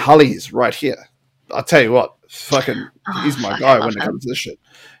 fucking Hully's right here. I'll tell you what, fucking, he's my guy when it comes to this shit.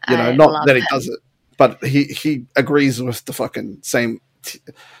 You know, not that he does it. But he agrees with the fucking same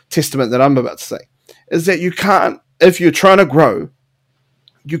testament that I'm about to say, is that you can't, if you're trying to grow,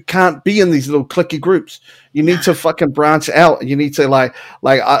 you can't be in these little cliquey groups. You need to fucking branch out. You need to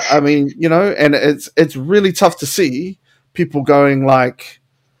I mean, you know, and it's really tough to see people going like,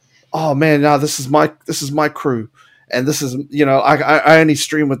 oh man, no, this is my crew, and this is, you know, I only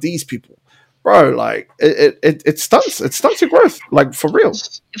stream with these people. Bro, like, it stunts your growth, like, for real.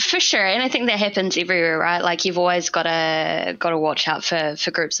 For sure, and I think that happens everywhere, right? Like, you've always got to watch out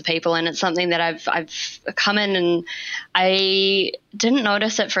for groups of people, and it's something that I've come in, and I didn't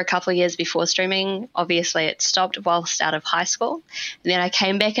notice it for a couple of years before streaming. Obviously, it stopped whilst out of high school, and then I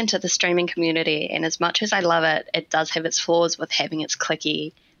came back into the streaming community, and as much as I love it, it does have its flaws with having its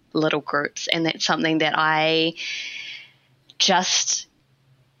cliquey little groups, and that's something that I just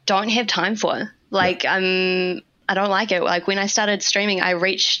don't have time for. Like, I don't like it. Like, when I started streaming, I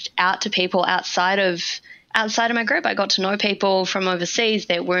reached out to people outside of outside of my group, I got to know people from overseas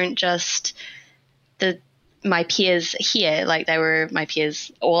that weren't just my peers here. Like, they were my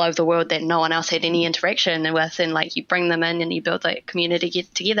peers all over the world that no one else had any interaction with, and like, you bring them in and you build that community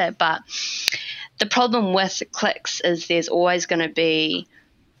together. But the problem with cliques is there's always going to be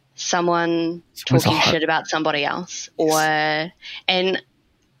someone talking shit about somebody else, and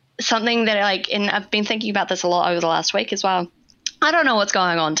something that and I've been thinking about this a lot over the last week as well. I don't know what's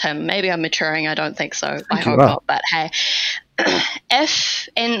going on, Tim. Maybe I'm maturing. I don't think so. I hope not. But hey,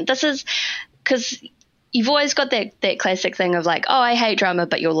 and this is because you've always got that classic thing of like, oh, I hate drama,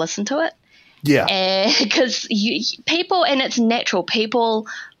 but you'll listen to it. Yeah. Because people, and it's natural, people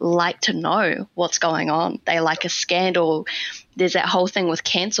like to know what's going on. They like a scandal. There's that whole thing with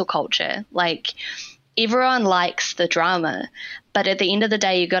cancel culture. Like, everyone likes the drama, but at the end of the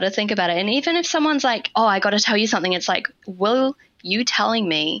day, you got to think about it. And even if someone's like, oh, I got to tell you something, it's like, will you telling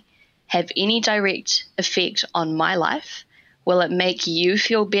me have any direct effect on my life? Will it make you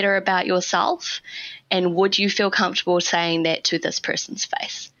feel better about yourself? And would you feel comfortable saying that to this person's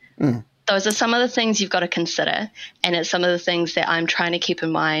face? Those are some of the things you've got to consider. And it's some of the things that I'm trying to keep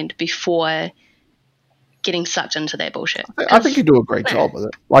in mind before getting sucked into that bullshit. I think you do a great job with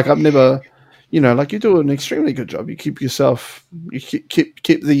it. Like, I've never, you do an extremely good job. You keep yourself, you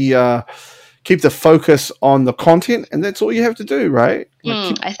keep the focus on the content, and that's all you have to do, right?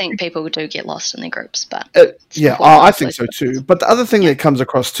 I think people do get lost in their groups, but I think so too. But the other thing that comes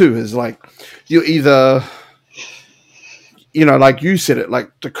across too is like, you either, like you said it,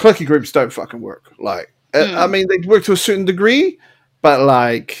 like the clicky groups don't fucking work. Like, I mean, they work to a certain degree, but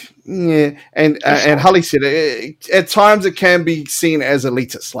like, yeah. And Holly said it, at times it can be seen as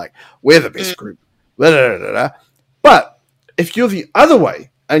elitist, like we're the best group. Blah, blah, blah, blah. But if you're the other way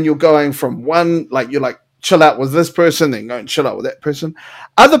and you're going from one, like you're like, chill out with this person, then go and chill out with that person.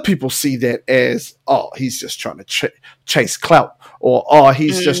 Other people see that as, oh, he's just trying to chase clout, or oh,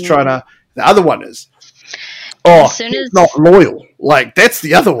 he's just trying to. The other one is, oh, he's not loyal. Like, that's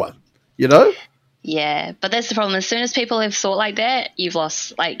the other one, Yeah, but that's the problem. As soon as people have thought like that, you've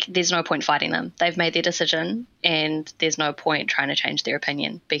lost. Like, there's no point fighting them. They've made their decision, and there's no point trying to change their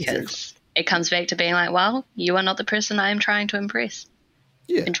opinion, because it comes back to being like, well, you are not the person I am trying to impress.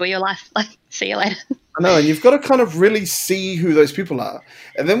 Yeah. Enjoy your life. Like, see you later. I know, and you've got to kind of really see who those people are.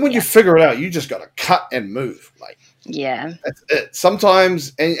 And then when you figure it out, you just got to cut and move. Like, that's it.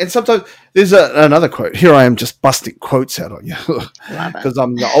 Sometimes, and sometimes there's another quote. Here I am just busting quotes out on you because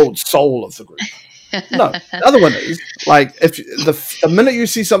I'm the old soul of the group. No, the other one is, like, if the minute you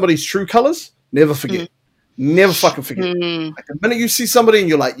see somebody's true colors, never forget. Never fucking forget. Like, the minute you see somebody and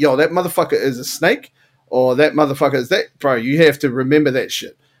you're like, yo, that motherfucker is a snake, or that motherfucker is that, bro, you have to remember that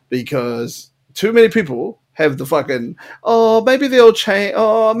shit, because too many people have the fucking, oh, maybe they'll change,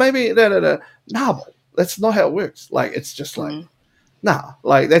 oh, maybe da. Nah, bro, that's not how it works. Like, it's just like, nah,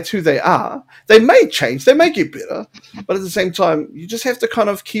 like, that's who they are. They may change, they may get better, but at the same time, you just have to kind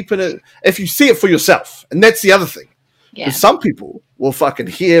of keep it, if you see it for yourself. And that's the other thing. Because some people will fucking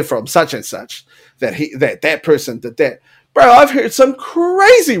hear from such and such that person did that. Bro, I've heard some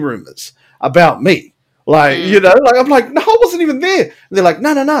crazy rumors about me. Like, like, I'm like, no, I wasn't even there. And they're like,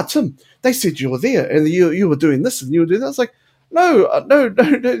 no, Tim, they said you were there and you were doing this and you were doing that. I was like, no,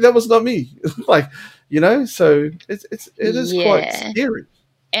 that was not me. Like, so it is quite scary.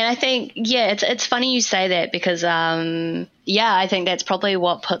 And I think, it's funny you say that, because, I think that's probably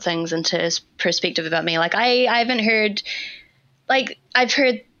what put things into perspective about me. Like, I haven't heard, like, I've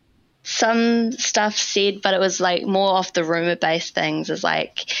heard some stuff said, but it was like more off the rumor-based things. It's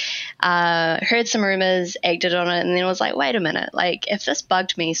like, heard some rumors, acted on it, and then was like, wait a minute, like, if this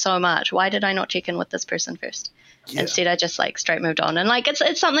bugged me so much, why did I not check in with this person first? Instead, I just like straight moved on. And like,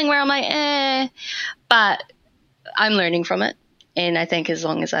 it's something where I'm like, but I'm learning from it. And I think as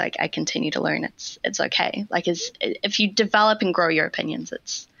long as I continue to learn, it's okay. Like, if you develop and grow your opinions,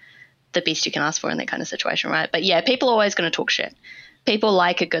 it's the best you can ask for in that kind of situation, right? But yeah, people are always going to talk shit. People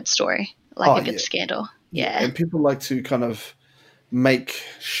like a good story, like a good scandal. Yeah. And people like to kind of make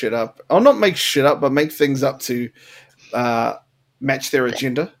shit up, or not make shit up, but make things up to match their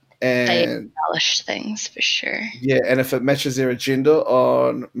agenda. And they embellish things for sure. Yeah, and if it matches their agenda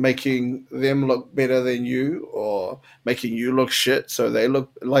on making them look better than you, or making you look shit so they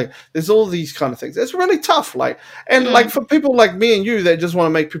look like, there's all these kind of things. It's really tough. Like, and like for people like me and you that just want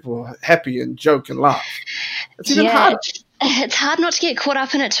to make people happy and joke and laugh, it's even harder. It's hard not to get caught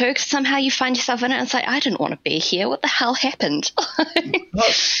up in it too, because somehow you find yourself in it and it's like, I didn't want to be here. What the hell happened?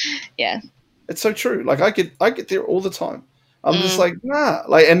 Yeah. It's so true. Like, I get there all the time. I'm just like, nah.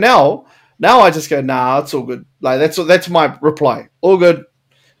 Like, and now I just go, nah, it's all good. Like, that's my reply. All good.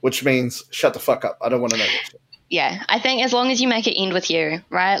 which means shut the fuck up. I don't want to know that shit. Yeah, I think as long as you make it end with you,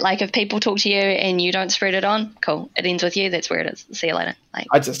 right? Like if people talk to you and you don't spread it on, cool. It ends with you. That's where it is. See you later. Like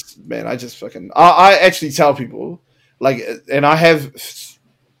I actually tell people, like, and I have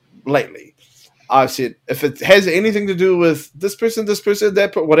lately, I've said, if it has anything to do with this person,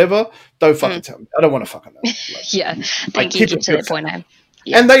 that, whatever, don't fucking tell me. I don't want to fucking know. Like, yeah, thank you. Get to that point now.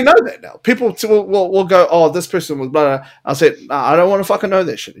 Yeah. And they know that now. People will go, oh, this person was blah, blah. I said, nah, I don't want to fucking know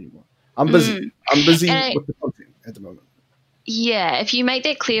that shit anymore. I'm busy. I'm busy with the content at the moment. Yeah, if you make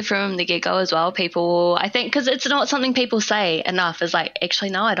that clear from the get-go as well, people, I think, because it's not something people say enough, is like,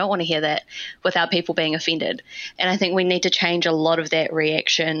 actually, no, I don't want to hear that without people being offended. And I think we need to change a lot of that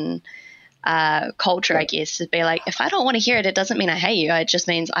reaction culture, I guess, to be like, if I don't want to hear it, it doesn't mean I hate you. It just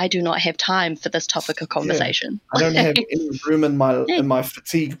means I do not have time for this topic of conversation. Yeah. I don't have any room in my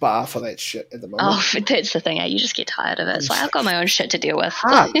fatigue bar for that shit at the moment. Oh, that's the thing. You just get tired of it. It's like, I've got my own shit to deal with.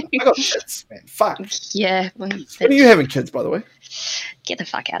 I got kids, man. Fuck. Yeah. When are you having kids, by the way? Get the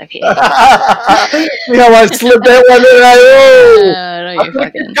fuck out of here. See how I slipped that one in? No, I could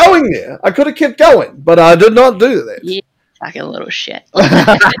have kept going there. I could have kept going, but I did not do that. Yeah. Fucking little shit.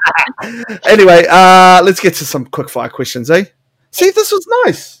 Anyway, let's get to some quick fire questions, eh? See, this was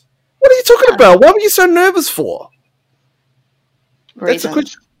nice. What are you talking about? What were you so nervous for? Reasons. That's a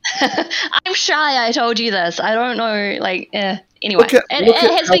question. I'm shy. I told you this. I don't know. Like, anyway,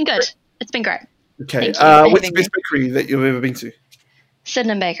 it has been good. It's been great. Okay. What's the best bakery that you've ever been to?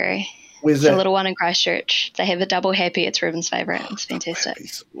 Sydenham Bakery. Where's that? It's a little one in Christchurch. They have a double happy. It's Ruben's favourite. It's fantastic.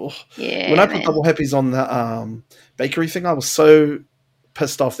 Oh. Yeah. When I put double happies on the bakery thing, I was so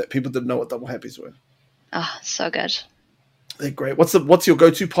pissed off that people didn't know what double happies were. Oh, so good. They're great. What's your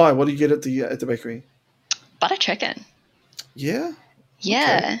go-to pie? What do you get at the bakery? Butter chicken. Yeah.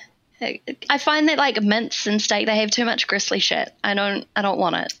 Yeah. Okay. I find that like mince and steak, they have too much gristly shit. I don't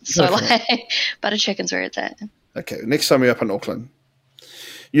want it. So like butter chicken's where it's at. Okay. Next time you're up in Auckland,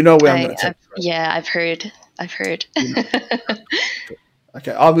 you know where I'm going to take you. Right? Yeah, I've heard. You know.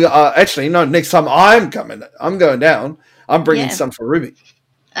 Okay. Actually, no, next time I'm going down. I'm bringing some for Ruby.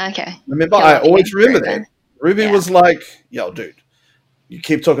 Okay. Remember, I always remember that. Ruby was like, yo, dude, you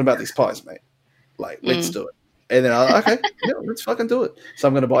keep talking about these pies, mate. Like, let's do it. And then I was like, okay, yeah, let's fucking do it. So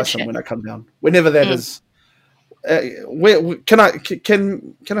I'm going to buy some when I come down. Whenever that is. Where can I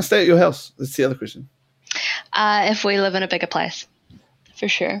stay at your house? That's the other question. If we live in a bigger place. For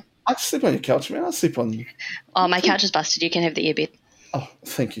sure. I'd sleep on your couch, man. I'd sleep on... Oh, my couch is busted. You can have the airbed. Oh,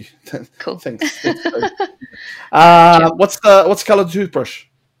 thank you. Cool. Thanks. What's the colour of the toothbrush?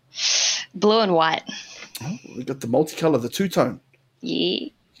 Blue and white. Oh, we got the multicolour, the two-tone. Yeah.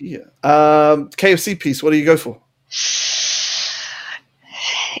 Yeah. KFC piece, what do you go for?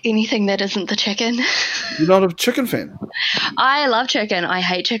 Anything that isn't the chicken. You're not a chicken fan? I love chicken. I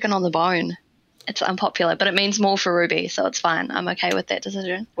hate chicken on the bone. It's unpopular, but it means more for Ruby, so it's fine. I'm okay with that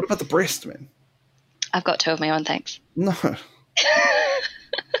decision. What about the breast, man? I've got 2 of my own, thanks. No.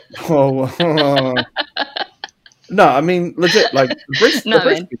 No, I mean, legit, like, the breast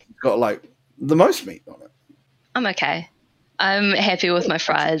has got, like, the most meat on it. I'm okay. I'm happy with my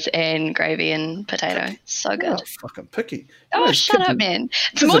fries and gravy and potato. So good. Oh, fucking picky. Oh, shut up, man.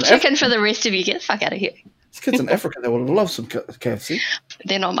 It's more chicken for the rest of you. Get the fuck out of here. These kids in Africa, they would love some KFC.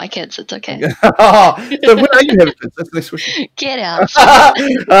 They're not my kids. It's okay. So when are you having kids? That's the next question. Get out.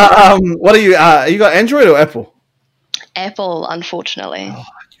 What are you? You got Android or Apple? Apple, unfortunately. Oh,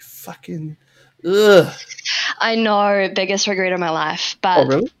 you fucking... Ugh. I know, biggest regret of my life. But oh,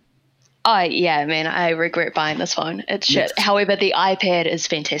 really? Oh, yeah, man, I regret buying this phone. It's shit. Yes. However, the iPad is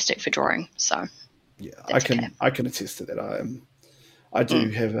fantastic for drawing, so... Yeah, I can attest to that. I do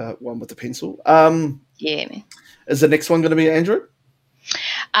have one with the pencil. Yeah, man. Is the next one going to be Android?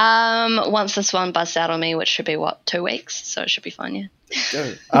 Once this one busts out on me, which should be, 2 weeks, so it should be fine, yeah. There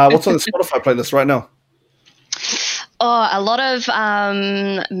you go. What's on the Spotify playlist right now? Oh, a lot of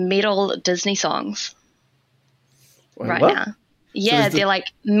metal Disney songs now. Yeah, so they're like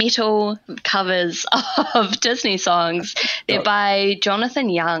metal covers of Disney songs. They're by Jonathan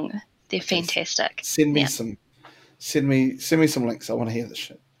Young. They're fantastic. Send me some links. I want to hear this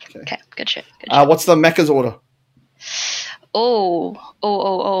shit. Okay, good shit. What's the Macca's order?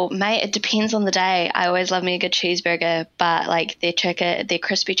 Oh, mate, it depends on the day. I always love me a good cheeseburger, but like their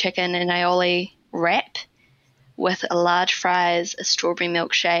crispy chicken and aioli wrap with a large fries, a strawberry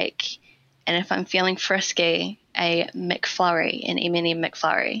milkshake, and if I'm feeling frisky, a McFlurry, an M&M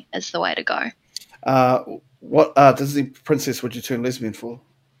McFlurry is the way to go. What Disney princess would you turn lesbian for?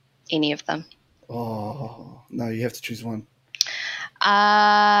 Any of them. Oh, no, you have to choose one.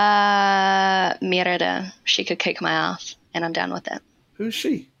 Merida. She could kick my ass, and I'm down with that. Who's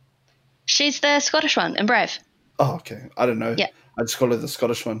she? She's the Scottish one in Brave. Oh, okay. I don't know. Yeah. I just call her the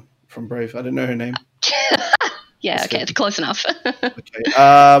Scottish one from Brave. I didn't know her name. Yeah, okay, it's close enough. Okay.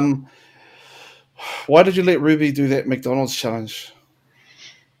 Why did you let Ruby do that McDonald's challenge?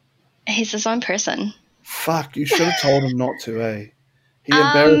 He's his own person. Fuck, you should have told him not to, eh? He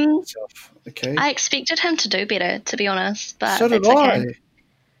embarrassed himself, okay? I expected him to do better, to be honest, but so did okay.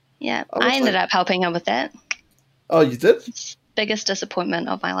 Yeah, I ended up helping him with that. Oh, you did? Biggest disappointment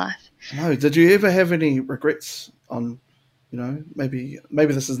of my life. No, did you ever have any regrets on, maybe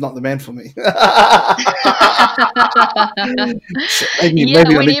this is not the man for me?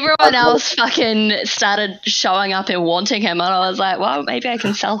 When everyone else fucking started showing up and wanting him, and I was like, well, maybe I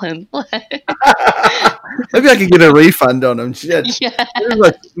can sell him. Maybe I can get a refund on him. Yeah.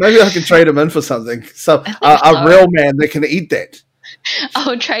 Maybe I can trade him in for something. So a real man that can eat that. I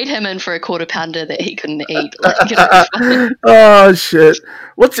would trade him in for a quarter pounder that he couldn't eat. Oh shit!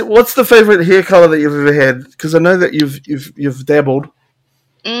 What's the favorite hair color that you've ever had? Because I know that you've dabbled.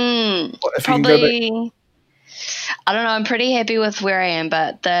 Probably. I don't know. I'm pretty happy with where I am,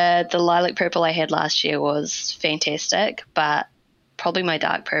 but the lilac purple I had last year was fantastic. But probably my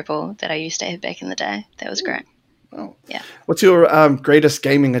dark purple that I used to have back in the day. That was great. Oh yeah. What's your greatest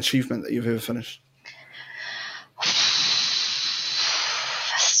gaming achievement that you've ever finished?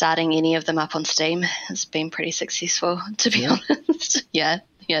 Starting any of them up on Steam has been pretty successful, to be honest. Yeah.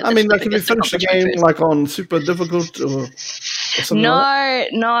 I mean, have you finished a game like on super difficult or something? No,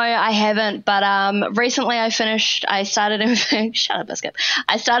 I haven't. But recently I started and shut up, Biscuit.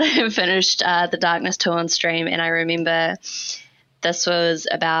 I started and finished The Darkness 2 on stream, and I remember this was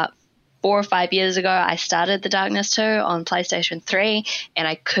about 4 or 5 years ago. I started The Darkness 2 on PlayStation 3, and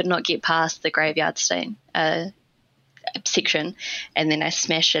I could not get past the graveyard scene section, and then I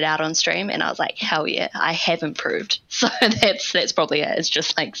smashed it out on stream, and I was like, hell yeah, I have improved. So that's probably it. It's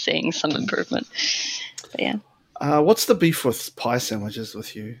just like seeing some improvement. But yeah. What's the beef with pie sandwiches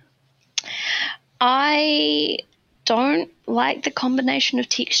with you? I don't like the combination of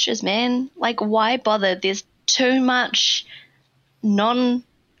textures, man. Like, why bother? There's too much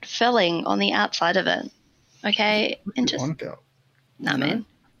non-filling on the outside of it. Okay? And just nah, man.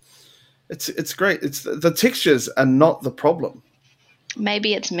 It's great. It's the textures are not the problem.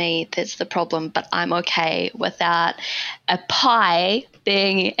 Maybe it's me that's the problem, but I'm okay without a pie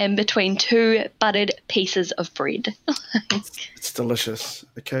being in between two buttered pieces of bread. It's delicious,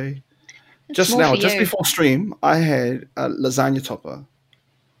 okay? Just before stream, I had a lasagna topper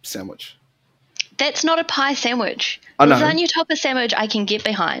sandwich. That's not a pie sandwich. I know. Lasagna topper sandwich I can get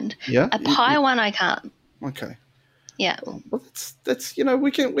behind. Yeah? A pie one I can't. Okay. Yeah. Well, that's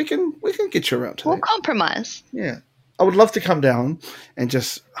we can get you around today. We'll compromise. Yeah. I would love to come down and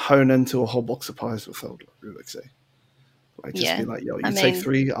just hone into a whole box of pies with old Rubik's. Like just be like, yo, take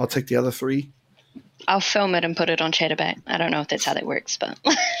 3, I'll take the other 3. I'll film it and put it on Chatterbait. I don't know if that's how that works, but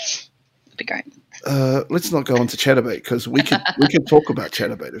it'd be great. Let's not go on to Chatterbait because we can talk about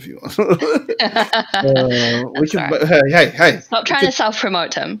Chatterbait if you want. Hey! Stop trying to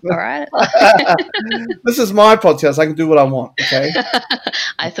self-promote him. All right. This is my podcast. I can do what I want. Okay.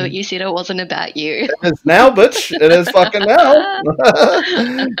 I thought you said it wasn't about you. It is now, bitch. It is fucking now.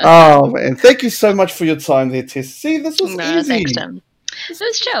 Oh man! Thank you so much for your time there, Tess. See, this was easy. Thanks, Tim. It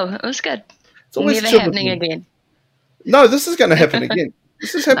was chill. It was good. It's always never happening again. No, this is going to happen again.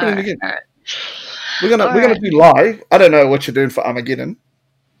 This is happening again. All right. We're gonna do live. I don't know what you're doing for Armageddon.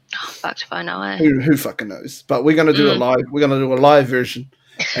 Oh, fuck if I know. Who fucking knows? But we're gonna do a live. We're gonna do a live version,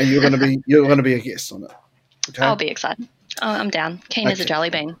 and you're gonna be a guest on it. Okay. I'll be excited. Oh, I'm down. Keen as a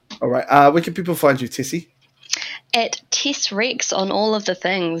jelly bean. All right. Where can people find you, Tessie? At TessRexx on all of the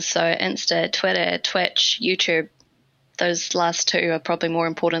things. So Insta, Twitter, Twitch, YouTube. Those last 2 are probably more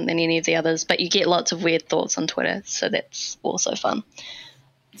important than any of the others. But you get lots of weird thoughts on Twitter, so that's also fun.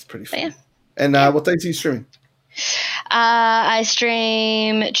 It's pretty fun. Yeah. And what days are you streaming? I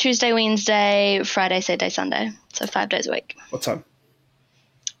stream Tuesday, Wednesday, Friday, Saturday, Sunday. So 5 days a week. What time?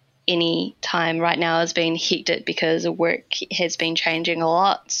 Any time. Right now has been hectic because work has been changing a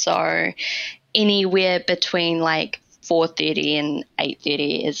lot. So anywhere between like 4:30 and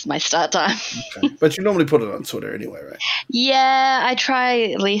 8:30 is my start time. Okay. But you normally put it on Twitter anyway, right? Yeah, I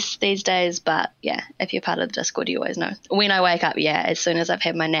try less these days. But yeah, if you're part of the Discord, you always know. When I wake up, as soon as I've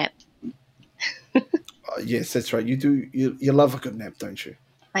had my nap. Yes, that's right. You do. You love a good nap, don't you?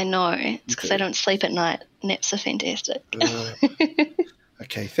 I know. It's because I don't sleep at night. Naps are fantastic.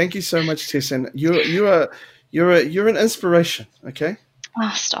 Okay, thank you so much, Tess. And you're an inspiration. Okay.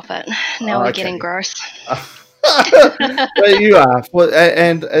 Oh, stop it! Now we're getting gross. Well, you are,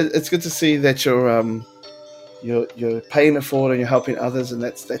 and it's good to see that you're paying it forward and you're helping others, and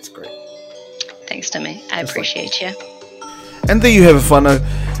that's great. thanks to me. I appreciate you. And there you have it, whānau.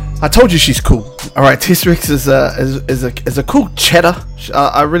 I told you she's cool. All right, TessRexx is a cool chatter.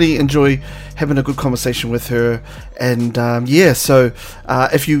 I really enjoy having a good conversation with her, and so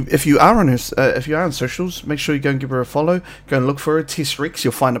if you are on socials, make sure you go and give her a follow. Go and look for her, TessRexx.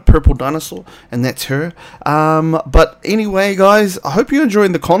 You'll find a purple dinosaur, and that's her. But anyway, guys, I hope you're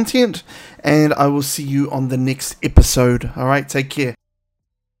enjoying the content, and I will see you on the next episode. All right, take care.